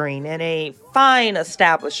wondering, in a fine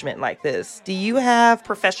establishment like this, do you have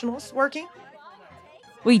professionals working?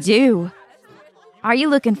 We do. Are you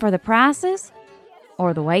looking for the prices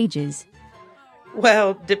or the wages?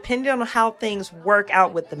 Well, depending on how things work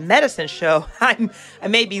out with the medicine show, I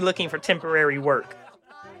may be looking for temporary work.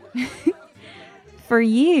 For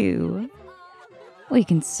you, we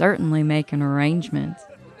can certainly make an arrangement.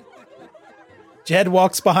 Jed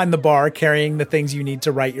walks behind the bar carrying the things you need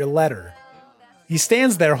to write your letter. He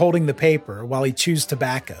stands there holding the paper while he chews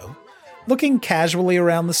tobacco, looking casually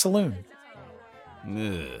around the saloon.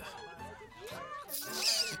 Ugh.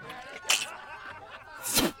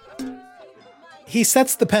 He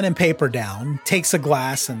sets the pen and paper down, takes a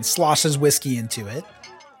glass, and sloshes whiskey into it.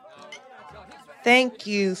 Thank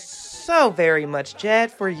you so very much,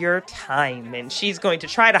 Jed, for your time. And she's going to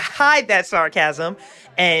try to hide that sarcasm,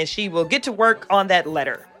 and she will get to work on that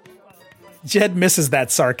letter. Jed misses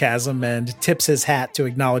that sarcasm and tips his hat to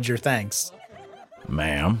acknowledge your thanks.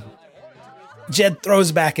 Ma'am. Jed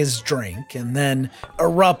throws back his drink and then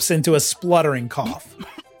erupts into a spluttering cough.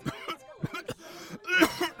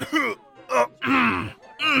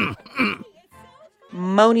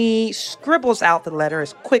 Moni scribbles out the letter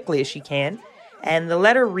as quickly as she can, and the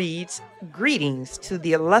letter reads, "Greetings to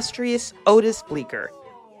the illustrious Otis Bleecker.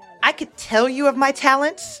 I could tell you of my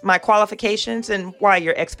talents, my qualifications, and why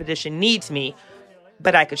your expedition needs me,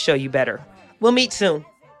 but I could show you better. We'll meet soon.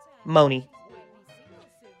 Moni."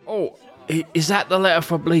 Oh, is that the letter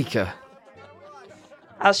for Bleecker?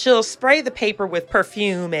 She'll spray the paper with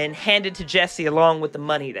perfume and hand it to Jessie along with the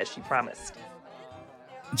money that she promised.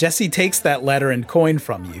 Jessie takes that letter and coin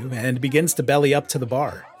from you and begins to belly up to the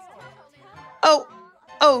bar.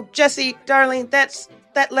 Oh, Jessie, darling, that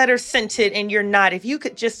letter sent it and you're not. If you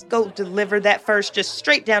could just go deliver that first, just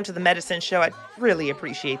straight down to the medicine show, I'd really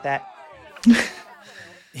appreciate that.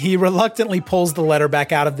 He reluctantly pulls the letter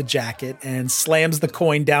back out of the jacket and slams the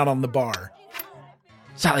coin down on the bar.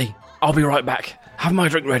 Sally, I'll be right back. Have my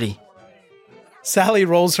drink ready. Sally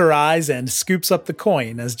rolls her eyes and scoops up the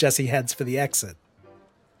coin as Jessie heads for the exit.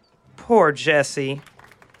 Poor Jessie.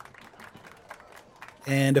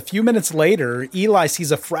 And a few minutes later, Eli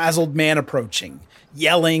sees a frazzled man approaching,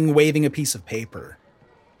 yelling, waving a piece of paper.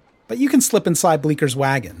 But you can slip inside Bleeker's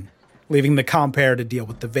wagon, leaving the compere to deal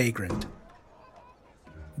with the vagrant.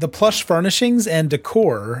 The plush furnishings and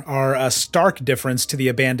decor are a stark difference to the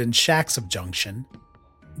abandoned shacks of Junction.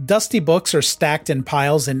 Dusty books are stacked in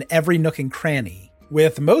piles in every nook and cranny,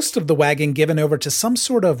 with most of the wagon given over to some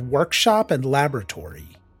sort of workshop and laboratory.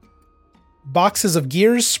 Boxes of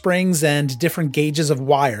gears, springs, and different gauges of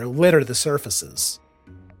wire litter the surfaces.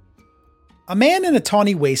 A man in a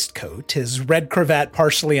tawny waistcoat, his red cravat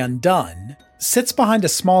partially undone, sits behind a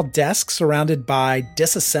small desk surrounded by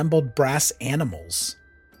disassembled brass animals.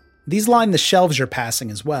 These line the shelves you're passing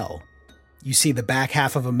as well. You see the back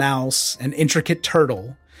half of a mouse, an intricate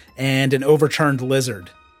turtle, and an overturned lizard.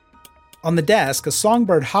 On the desk, a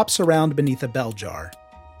songbird hops around beneath a bell jar.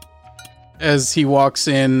 As he walks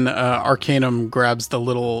in, Arcanum grabs the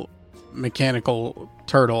little mechanical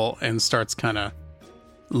turtle and starts kind of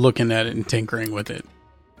looking at it and tinkering with it.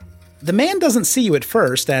 The man doesn't see you at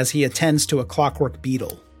first as he attends to a clockwork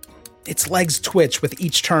beetle. Its legs twitch with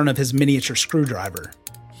each turn of his miniature screwdriver.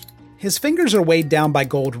 His fingers are weighed down by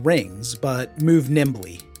gold rings, but move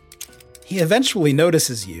nimbly. He eventually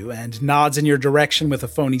notices you and nods in your direction with a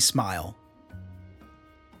phony smile.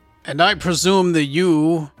 And I presume that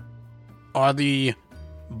you are the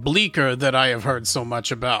Bleecker that I have heard so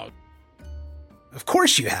much about. Of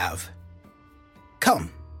course you have.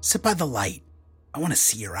 Come, sit by the light. I want to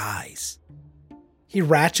see your eyes. He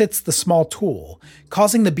ratchets the small tool,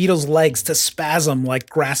 causing the beetle's legs to spasm like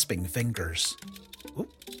grasping fingers. Oop.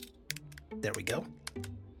 There we go.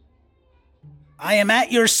 I am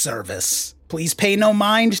at your service. Please pay no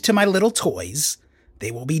mind to my little toys. They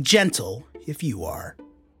will be gentle if you are.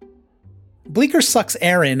 Bleecker sucks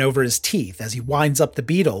air in over his teeth as he winds up the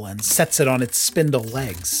beetle and sets it on its spindle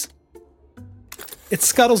legs. It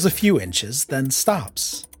scuttles a few inches, then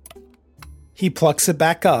stops. He plucks it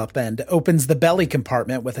back up and opens the belly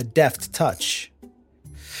compartment with a deft touch.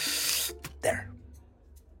 There.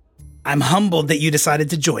 I'm humbled that you decided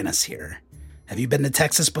to join us here. Have you been to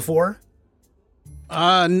Texas before?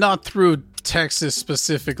 Not through Texas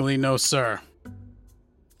specifically, no, sir.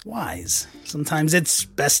 Wise. Sometimes it's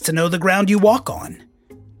best to know the ground you walk on.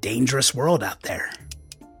 Dangerous world out there.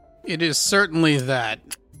 It is certainly that.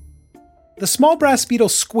 The small brass beetle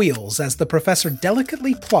squeals as the professor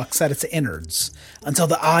delicately plucks at its innards until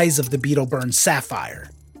the eyes of the beetle burn sapphire.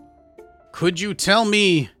 Could you tell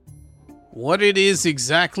me what it is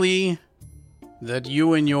exactly that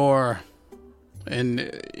you and your...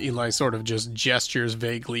 And Eli sort of just gestures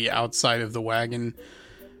vaguely outside of the wagon.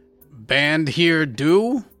 Band here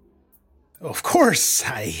do? Of course,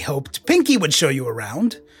 I hoped Pinky would show you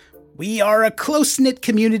around. We are a close-knit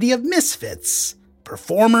community of misfits.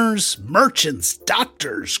 Performers, merchants,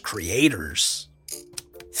 doctors, creators.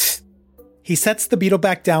 He sets the beetle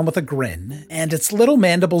back down with a grin, and its little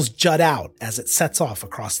mandibles jut out as it sets off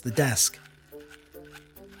across the desk.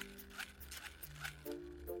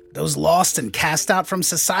 Those lost and cast out from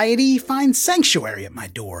society find sanctuary at my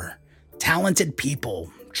door. Talented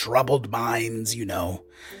people, troubled minds, you know.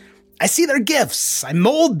 I see their gifts, I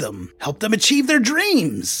mold them, help them achieve their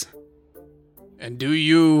dreams. And do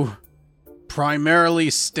you primarily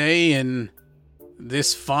stay in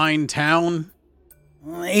this fine town?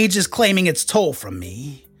 Well, age is claiming its toll from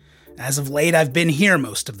me. As of late, I've been here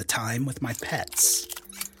most of the time with my pets.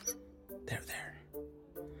 There.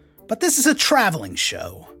 But this is a traveling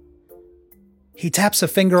show. He taps a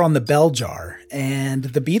finger on the bell jar, and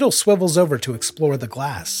the beetle swivels over to explore the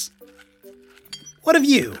glass. What of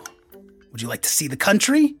you? Would you like to see the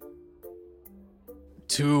country?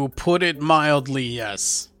 To put it mildly,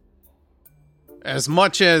 yes. As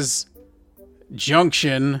much as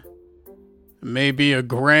Junction may be a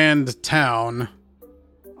grand town,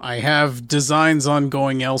 I have designs on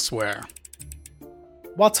going elsewhere.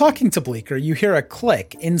 While talking to Bleeker, you hear a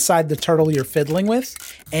click inside the turtle you're fiddling with,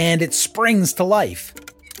 and it springs to life.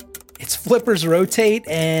 Its flippers rotate,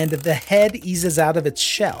 and the head eases out of its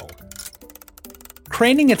shell.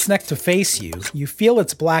 Craning its neck to face you, you feel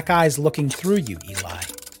its black eyes looking through you, Eli.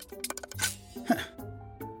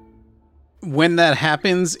 When that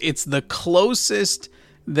happens, it's the closest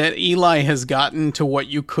that Eli has gotten to what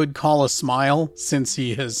you could call a smile since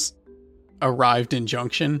he has arrived in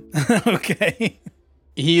Junction. Okay.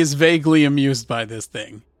 He is vaguely amused by this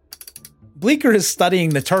thing. Bleeker is studying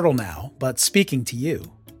the turtle now, but speaking to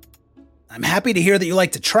you. I'm happy to hear that you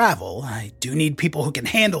like to travel. I do need people who can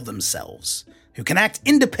handle themselves, who can act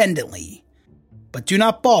independently, but do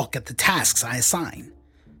not balk at the tasks I assign.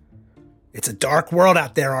 It's a dark world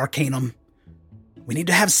out there, Arcanum. We need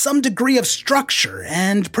to have some degree of structure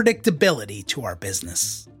and predictability to our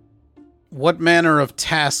business. What manner of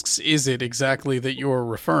tasks is it exactly that you're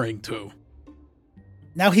referring to?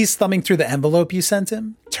 Now he's thumbing through the envelope you sent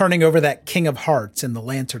him, turning over that King of Hearts in the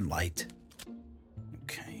lantern light.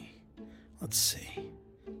 Okay, let's see.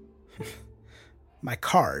 My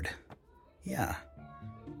card. Yeah,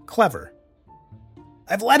 clever.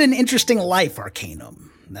 I've led an interesting life,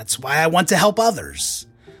 Arcanum. That's why I want to help others.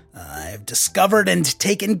 I've discovered and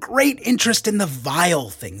taken great interest in the vile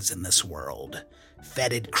things in this world,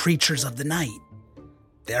 fetid creatures of the night.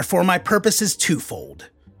 Therefore, my purpose is twofold.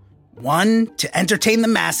 One, to entertain the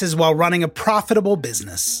masses while running a profitable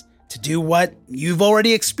business, to do what you've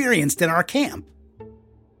already experienced in our camp.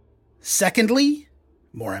 Secondly,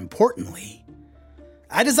 more importantly,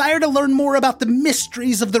 I desire to learn more about the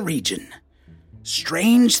mysteries of the region.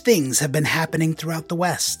 Strange things have been happening throughout the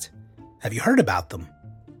West. Have you heard about them?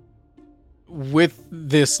 With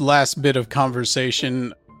this last bit of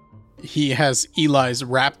conversation, he has Eli's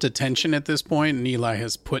rapt attention at this point, and Eli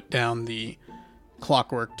has put down the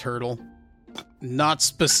clockwork turtle. Not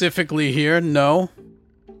specifically here, no.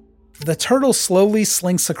 The turtle slowly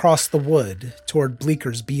slinks across the wood toward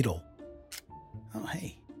Bleeker's beetle. Oh,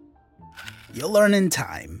 hey. You'll learn in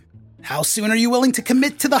time. How soon are you willing to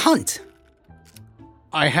commit to the hunt?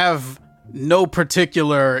 I have no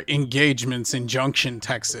particular engagements in Junction,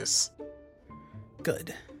 Texas.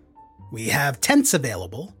 Good. We have tents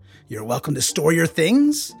available. You're welcome to store your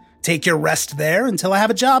things. Take your rest there until I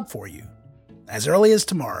have a job for you. As early as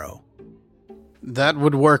tomorrow. That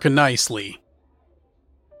would work nicely.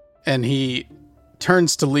 And he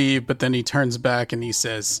turns to leave, but then he turns back and he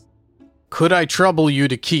says, "Could I trouble you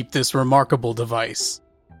to keep this remarkable device?"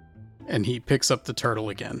 And he picks up the turtle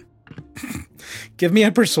again. Give me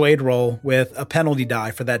a persuade roll with a penalty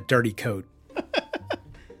die for that dirty coat.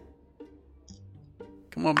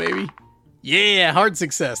 Come on, baby. Yeah, hard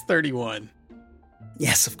success, 31.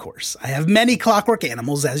 Yes, of course. I have many clockwork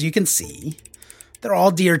animals, as you can see. They're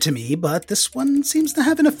all dear to me, but this one seems to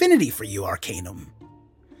have an affinity for you, Arcanum.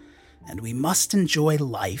 And we must enjoy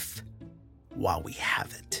life while we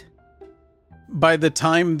have it. By the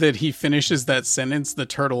time that he finishes that sentence, the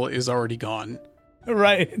turtle is already gone.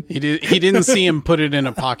 Right. He didn't see him put it in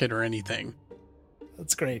a pocket or anything.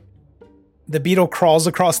 That's great. The beetle crawls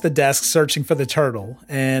across the desk searching for the turtle,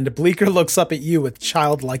 and Bleeker looks up at you with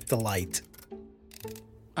childlike delight.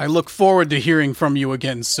 I look forward to hearing from you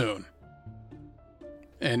again soon.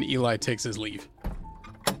 And Eli takes his leave.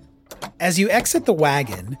 As you exit the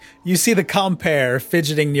wagon, you see the compere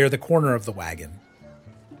fidgeting near the corner of the wagon.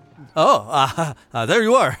 Oh, there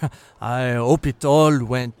you are. I hope it all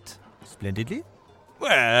went splendidly.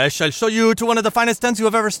 Well, I shall show you to one of the finest tents you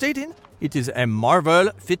have ever stayed in. It is a marvel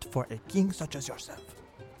fit for a king such as yourself.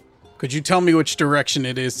 Could you tell me which direction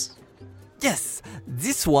it is? Yes,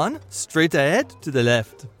 this one, straight ahead to the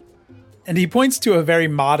left. And he points to a very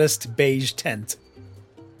modest beige tent.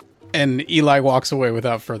 And Eli walks away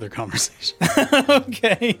without further conversation.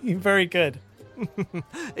 Okay, very good.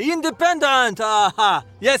 Independent! Aha!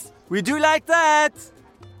 Yes, we do like that!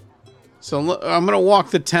 So I'm going to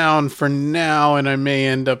walk the town for now, and I may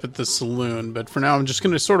end up at the saloon. But for now, I'm just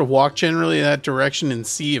going to sort of walk generally that direction and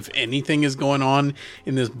see if anything is going on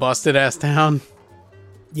in this busted-ass town.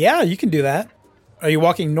 Yeah, you can do that. Are you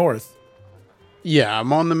walking north? Yeah,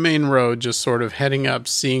 I'm on the main road, just sort of heading up,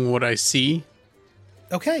 seeing what I see.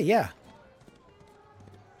 Okay, yeah.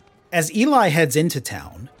 As Eli heads into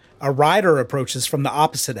town, a rider approaches from the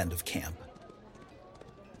opposite end of camp.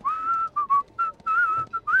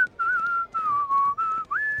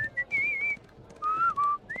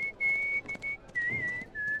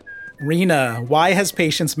 Rena, why has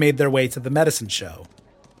Patience made their way to the medicine show?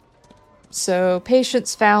 So,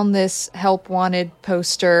 Patience found this help wanted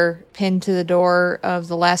poster pinned to the door of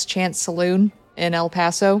the Last Chance Saloon in El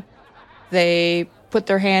Paso. They put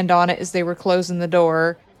their hand on it as they were closing the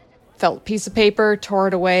door, felt a piece of paper, tore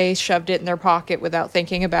it away, shoved it in their pocket without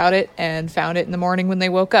thinking about it, and found it in the morning when they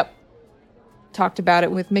woke up. Talked about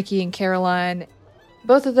it with Mickey and Caroline.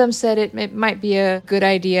 Both of them said it might be a good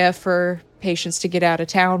idea for Patience to get out of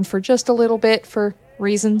town for just a little bit for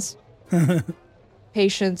reasons.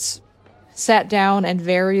 Patience sat down and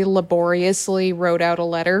very laboriously wrote out a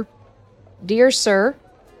letter. Dear Sir,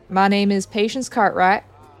 my name is Patience Cartwright.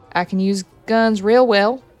 I can use guns real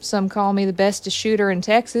well. Some call me the bestest shooter in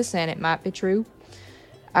Texas, and it might be true.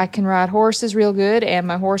 I can ride horses real good, and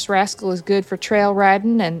my horse Rascal is good for trail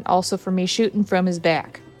riding and also for me shooting from his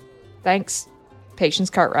back. Thanks, Patience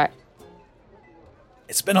Cartwright.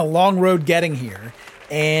 It's been a long road getting here,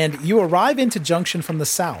 and you arrive into Junction from the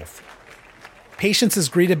south. Patience is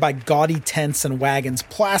greeted by gaudy tents and wagons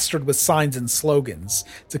plastered with signs and slogans,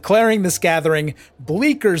 declaring this gathering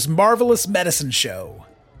Bleeker's Marvelous Medicine Show.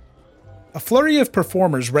 A flurry of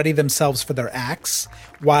performers ready themselves for their acts,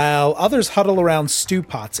 while others huddle around stew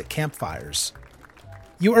pots at campfires.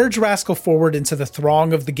 You urge Rascal forward into the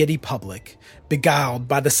throng of the giddy public, beguiled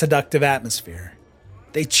by the seductive atmosphere.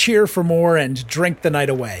 They cheer for more and drink the night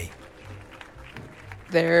away.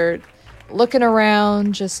 They're looking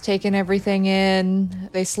around, just taking everything in.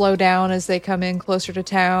 They slow down as they come in closer to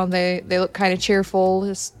town. They look kind of cheerful,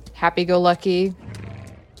 just happy-go-lucky.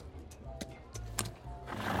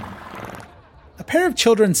 A pair of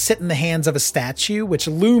children sit in the hands of a statue which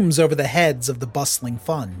looms over the heads of the bustling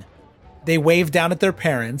fun. They wave down at their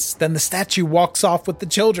parents, then the statue walks off with the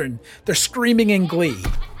children. They're screaming in glee.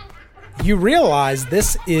 You realize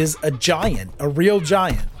this is a giant, a real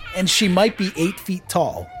giant, and she might be 8 feet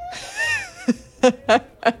tall.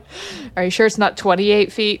 Are you sure it's not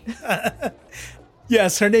 28 feet?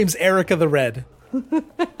 Yes, her name's Erica the Red.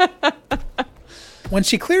 When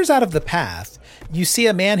she clears out of the path, you see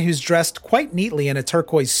a man who's dressed quite neatly in a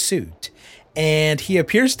turquoise suit, and he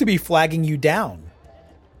appears to be flagging you down.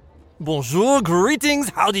 Bonjour, greetings,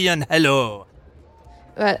 howdy, and hello.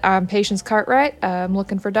 I'm Patience Cartwright. I'm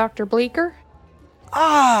looking for Dr. Bleeker.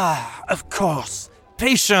 Ah, of course.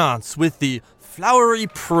 Patience with the flowery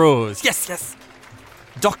prose. Yes.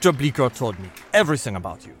 Dr. Bleeker told me everything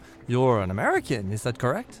about you. You're an American, is that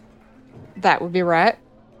correct? That would be right.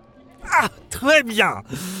 Ah, très bien.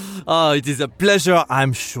 Oh, it is a pleasure,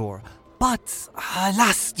 I'm sure. But,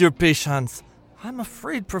 alas, dear Patience, I'm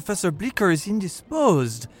afraid Professor Bleeker is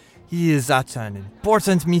indisposed. He is at an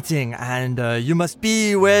important meeting, and you must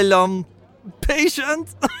be,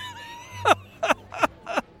 patient.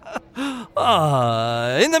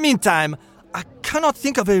 In the meantime, I cannot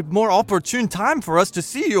think of a more opportune time for us to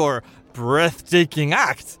see your breathtaking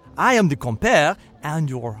act. I am the compere and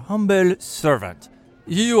your humble servant.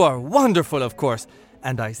 You are wonderful, of course,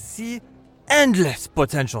 and I see endless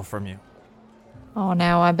potential from you. Oh,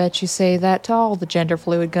 now I bet you say that to all the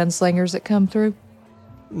gender-fluid gunslingers that come through.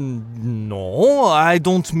 No, I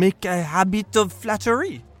don't make a habit of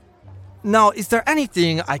flattery. Now, is there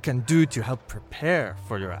anything I can do to help prepare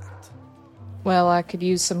for your act? Well, I could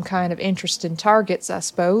use some kind of interest in targets, I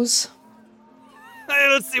suppose.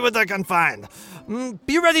 Let's see what I can find.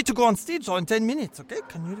 Be ready to go on stage in 10 minutes, okay?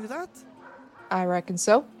 Can you do that? I reckon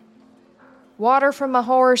so. Water from a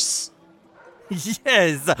horse.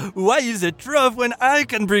 Yes, why use a trough when I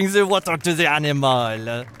can bring the water to the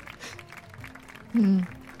animal?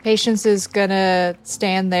 Patience is gonna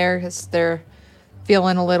stand there because they're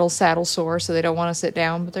feeling a little saddle sore, so they don't want to sit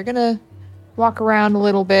down, but they're gonna walk around a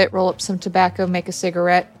little bit, roll up some tobacco, make a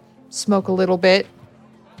cigarette, smoke a little bit,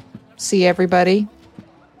 see everybody.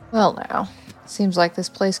 Well, now, seems like this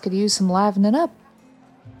place could use some livening up.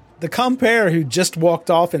 The compere who just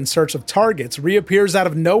walked off in search of targets reappears out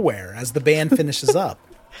of nowhere as the band finishes up.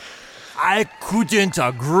 I couldn't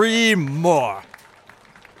agree more.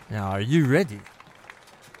 Now, are you ready?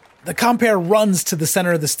 The compere runs to the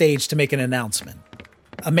center of the stage to make an announcement.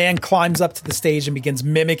 A man climbs up to the stage and begins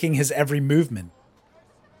mimicking his every movement.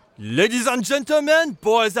 Ladies and gentlemen,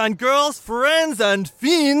 boys and girls, friends and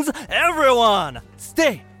fiends, everyone,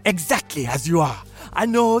 stay exactly as you are. I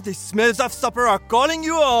know the smells of supper are calling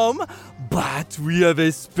you home, but we have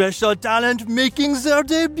a special talent making their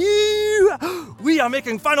debut. We are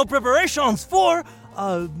making final preparations for,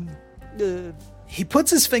 He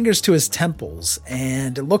puts his fingers to his temples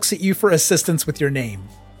and looks at you for assistance with your name.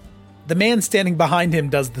 The man standing behind him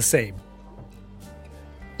does the same.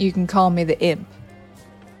 You can call me the Imp.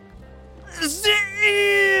 The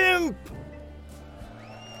Imp!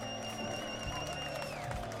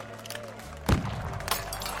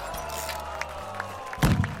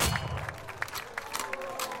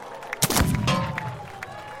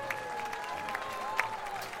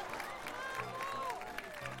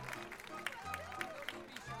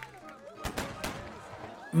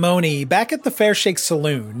 Moni, back at the Fair Shake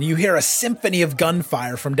Saloon, you hear a symphony of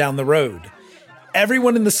gunfire from down the road.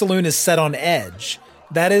 Everyone in the saloon is set on edge.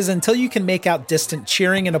 That is, until you can make out distant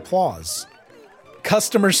cheering and applause.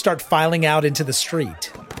 Customers start filing out into the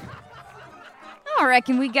street. I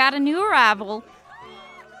reckon we got a new arrival.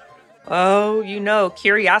 Oh, you know,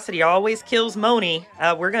 curiosity always kills Moni.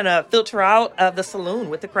 We're gonna filter out of the saloon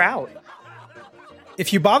with the crowd.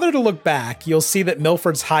 If you bother to look back, you'll see that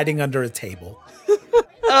Milford's hiding under a table.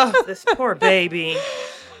 Oh, this poor baby.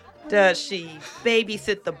 Does she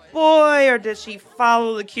babysit the boy or does she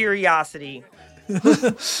follow the curiosity?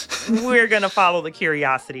 We're gonna follow the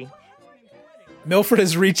curiosity. Milford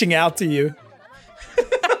is reaching out to you.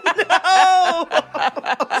 No!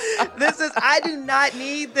 I do not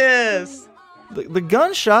need this. The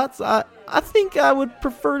gunshots, I think I would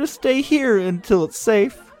prefer to stay here until it's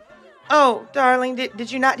safe. Oh, darling, did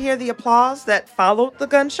you not hear the applause that followed the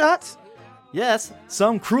gunshots? Yes,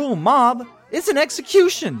 some cruel mob. It's an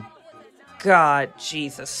execution. God,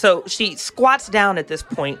 Jesus. So she squats down at this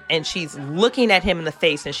point and she's looking at him in the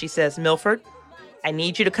face and she says, Milford, I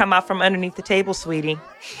need you to come out from underneath the table, sweetie.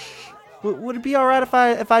 Would it be all right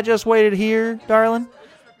if I just waited here, darling?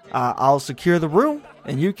 I'll secure the room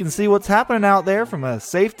and you can see what's happening out there from a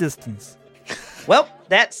safe distance. Well,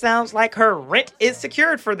 that sounds like her rent is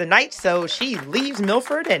secured for the night, so she leaves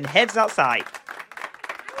Milford and heads outside.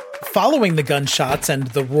 Following the gunshots and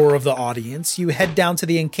the roar of the audience, you head down to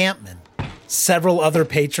the encampment. Several other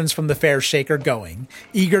patrons from the Fair Shake are going,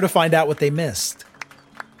 eager to find out what they missed.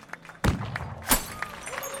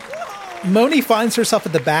 Moni finds herself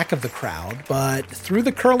at the back of the crowd, but through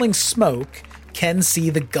the curling smoke, can see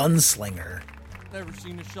the gunslinger. Never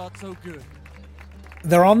seen a shot so good.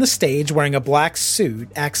 They're on the stage wearing a black suit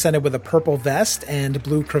accented with a purple vest and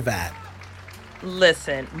blue cravat.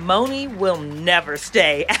 Listen, Moni will never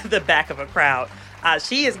stay at the back of a crowd.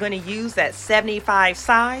 She is going to use that 75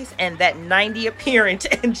 size and that 90 appearance.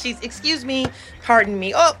 And excuse me, pardon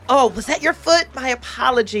me. Oh, was that your foot? My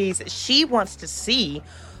apologies. She wants to see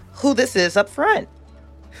who this is up front.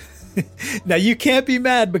 Now, you can't be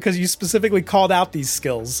mad because you specifically called out these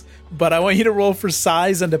skills, but I want you to roll for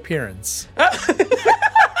size and appearance.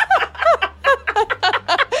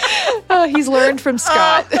 He's learned from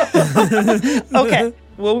Scott. Okay,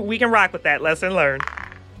 well, we can rock with that. Lesson learned.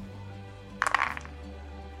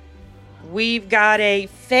 We've got a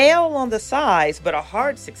fail on the size, but a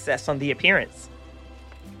hard success on the appearance.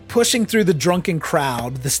 Pushing through the drunken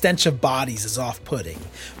crowd, the stench of bodies is off-putting,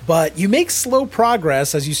 but you make slow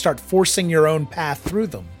progress as you start forcing your own path through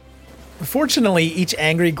them. Fortunately, each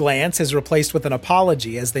angry glance is replaced with an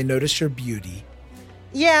apology as they notice your beauty.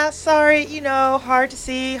 Yeah, sorry, hard to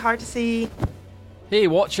see. Hey,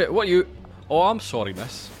 watch it. What you... Oh, I'm sorry,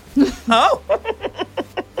 miss. Oh!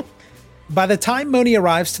 By the time Moni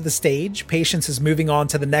arrives to the stage, Patience is moving on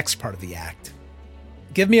to the next part of the act.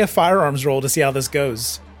 Give me a firearms roll to see how this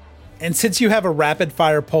goes. And since you have a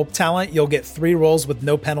rapid-fire pulp talent, you'll get 3 rolls with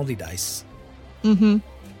no penalty dice. Mm-hmm.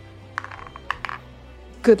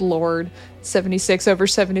 Good lord. 76 over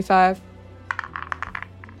 75.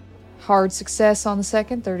 Hard success on the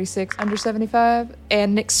second, 36 under 75.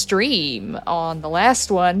 And an extreme on the last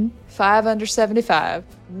one, 5 under 75.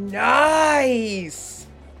 Nice!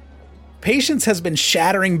 Patience has been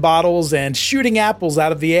shattering bottles and shooting apples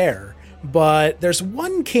out of the air, but there's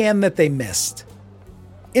one can that they missed.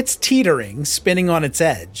 It's teetering, spinning on its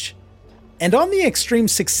edge. And on the extreme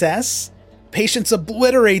success, Patience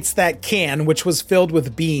obliterates that can, which was filled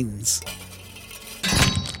with beans.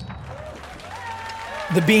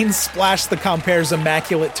 The beans splash the compere's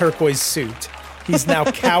immaculate turquoise suit. He's now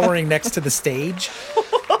cowering next to the stage.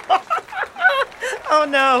 Oh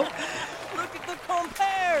no. Look at the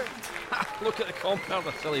compare! Look at the compound,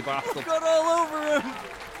 the silly bastard. Got all over him!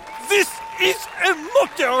 This is a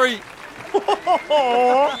mockery!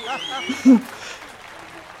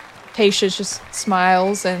 Patience just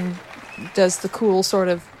smiles and does the cool sort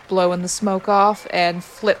of blowing the smoke off and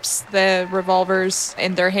flips the revolvers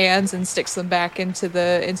in their hands and sticks them back into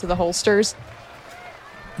the holsters.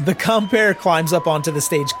 The compere climbs up onto the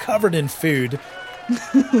stage covered in food.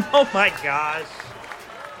 Oh my gosh.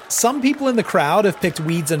 Some people in the crowd have picked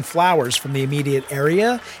weeds and flowers from the immediate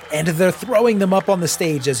area, and they're throwing them up on the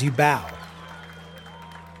stage as you bow.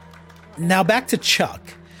 Now back to Chuck.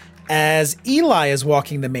 As Eli is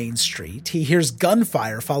walking the main street, he hears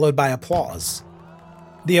gunfire followed by applause.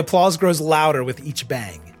 The applause grows louder with each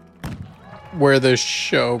bang. Where the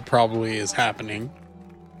show probably is happening.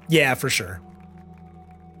 Yeah, for sure.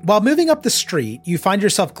 While moving up the street, you find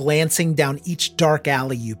yourself glancing down each dark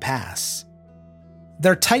alley you pass.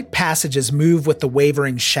 Their tight passages move with the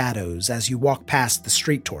wavering shadows as you walk past the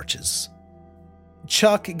street torches.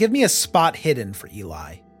 Chuck, give me a spot hidden for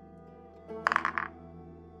Eli.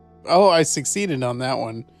 Oh, I succeeded on that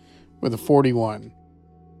one with a 41.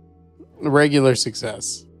 A regular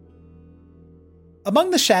success.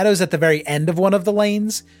 Among the shadows at the very end of one of the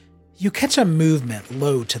lanes, you catch a movement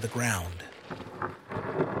low to the ground.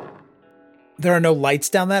 There are no lights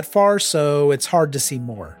down that far, so it's hard to see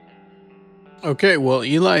more. Okay, well,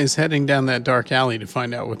 Eli is heading down that dark alley to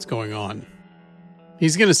find out what's going on.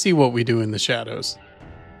 He's going to see what we do in the shadows.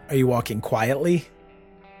 Are you walking quietly?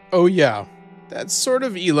 Oh, yeah. That's sort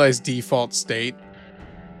of Eli's default state.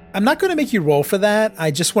 I'm not going to make you roll for that.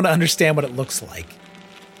 I just want to understand what it looks like.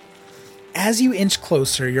 As you inch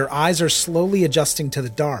closer, your eyes are slowly adjusting to the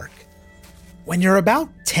dark. When you're about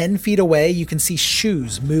 10 feet away, you can see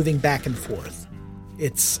shoes moving back and forth.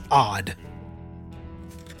 It's odd.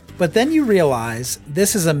 But then you realize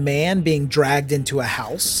this is a man being dragged into a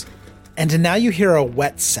house, and now you hear a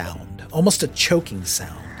wet sound, almost a choking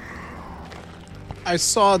sound. I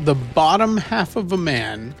saw the bottom half of a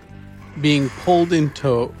man being pulled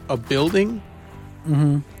into a building.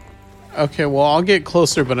 Mm-hmm. Okay, well, I'll get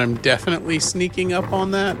closer, but I'm definitely sneaking up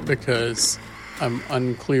on that because I'm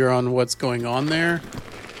unclear on what's going on there.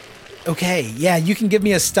 Okay, yeah, you can give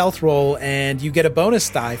me a stealth roll, and you get a bonus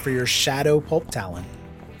die for your shadow pulp talent.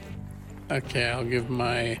 Okay, I'll give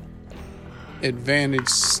my advantage.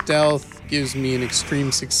 Stealth gives me an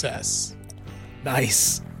extreme success.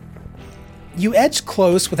 Nice. You edge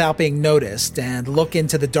close without being noticed and look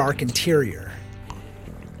into the dark interior.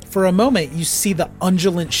 For a moment, you see the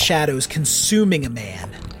undulant shadows consuming a man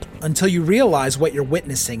until you realize what you're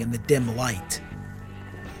witnessing in the dim light.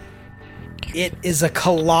 It is a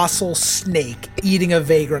colossal snake eating a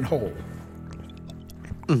vagrant whole.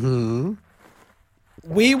 Mm-hmm.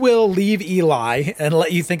 We will leave Eli and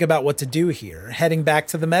let you think about what to do here, heading back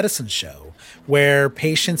to the medicine show, where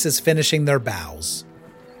Patience is finishing their bows.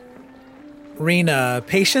 Rena,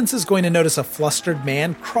 Patience is going to notice a flustered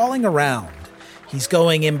man crawling around. He's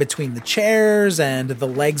going in between the chairs and the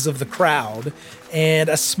legs of the crowd, and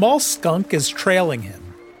a small skunk is trailing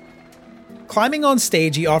him. Climbing on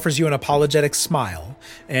stage, he offers you an apologetic smile,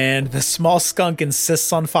 and the small skunk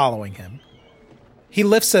insists on following him. He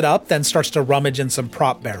lifts it up, then starts to rummage in some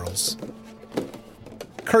prop barrels.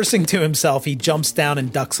 Cursing to himself, he jumps down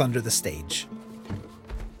and ducks under the stage.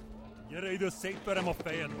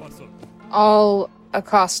 I'll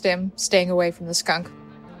accost him, staying away from the skunk.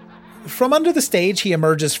 From under the stage, he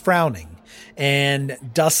emerges frowning and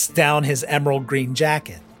dusts down his emerald green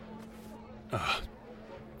jacket.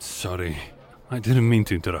 Sorry, I didn't mean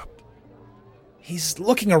to interrupt. He's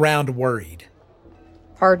looking around worried.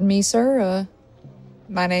 Pardon me, sir.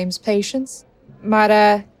 My name's Patience. Might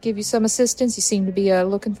I give you some assistance? You seem to be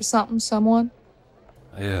looking for someone?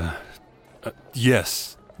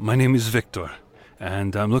 Yes, my name is Victor,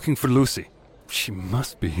 and I'm looking for Lucy. She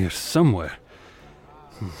must be here somewhere.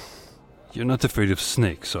 You're not afraid of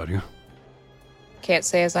snakes, are you? Can't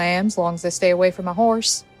say as I am, as long as I stay away from my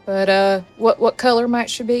horse. But, what color might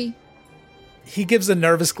she be? He gives a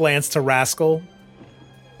nervous glance to Rascal.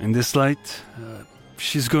 In this light,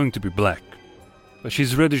 she's going to be black, but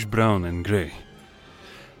she's reddish-brown and gray.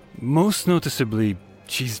 Most noticeably,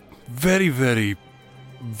 she's very, very,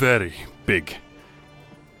 very big.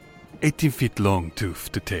 18 feet long tooth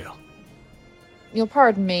to tail. you'll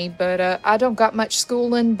pardon me, but I don't got much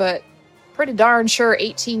schooling, but pretty darn sure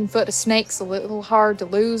 18 foot of snake's a little hard to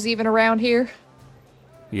lose even around here.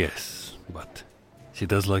 Yes, but she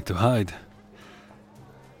does like to hide.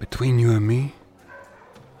 Between you and me,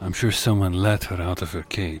 I'm sure someone let her out of her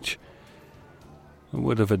cage. A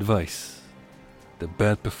word of advice. The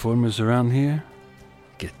bad performers around here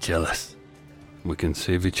get jealous. We can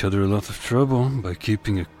save each other a lot of trouble by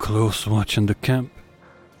keeping a close watch on the camp.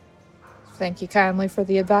 Thank you kindly for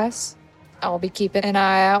the advice. I'll be keeping an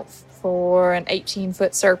eye out for an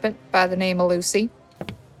 18-foot serpent by the name of Lucy.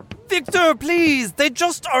 Victor, please! They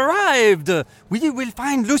just arrived! We will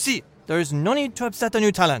find Lucy. There is no need to upset a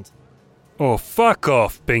new talent. Oh, fuck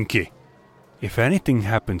off, Pinky. If anything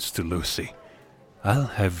happens to Lucy, I'll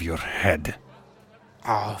have your head.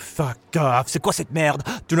 Oh, fuck off. C'est quoi cette merde?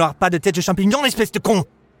 Tu n'auras pas de tête de champignon, espèce de con!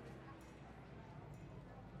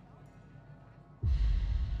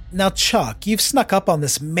 Now, Chuck, you've snuck up on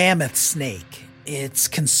this mammoth snake. It's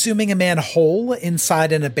consuming a man whole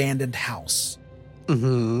inside an abandoned house.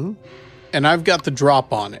 Mm-hmm. And I've got the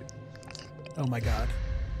drop on it. Oh my god.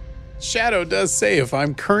 Shadow does say if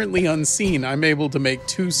I'm currently unseen, I'm able to make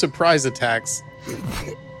 2 surprise attacks.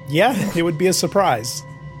 Yeah, it would be a surprise.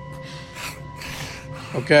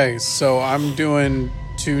 Okay, so I'm doing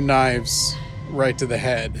 2 knives right to the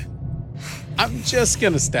head. I'm just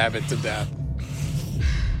gonna stab it to death.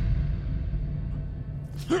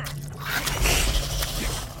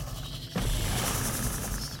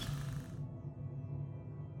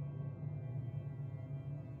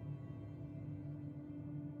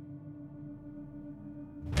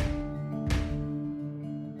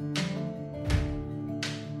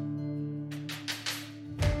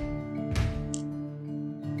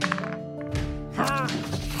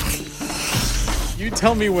 You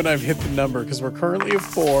tell me when I've hit the number, because we're currently at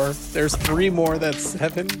 4. There's 3 more, that's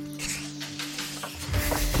 7.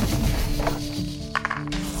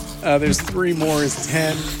 There's 3 more is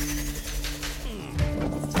 10.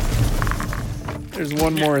 There's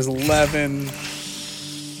 1 more is 11.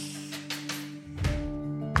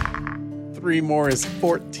 3 more is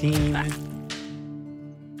 14.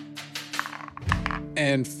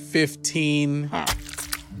 And 15.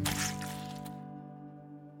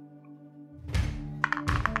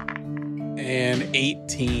 And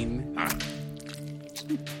 18.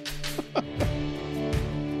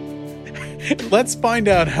 Let's find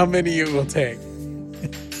out how many it will take.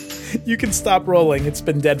 You can stop rolling. It's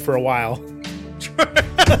been dead for a while.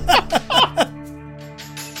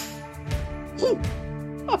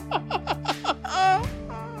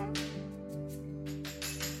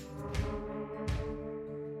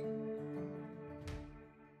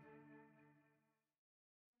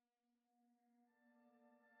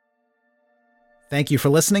 Thank you for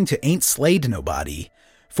listening to Ain't Slayed Nobody.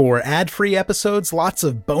 For ad-free episodes, lots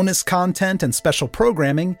of bonus content, and special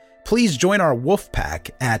programming, please join our wolf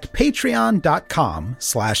pack at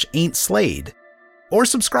patreon.com/ain'tslayed, or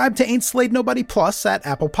subscribe to Ain't Slayed Nobody Plus at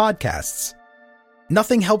Apple Podcasts.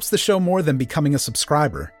 Nothing helps the show more than becoming a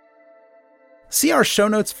subscriber. See our show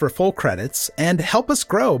notes for full credits, and help us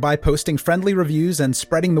grow by posting friendly reviews and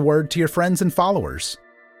spreading the word to your friends and followers.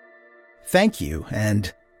 Thank you,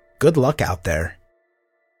 and good luck out there.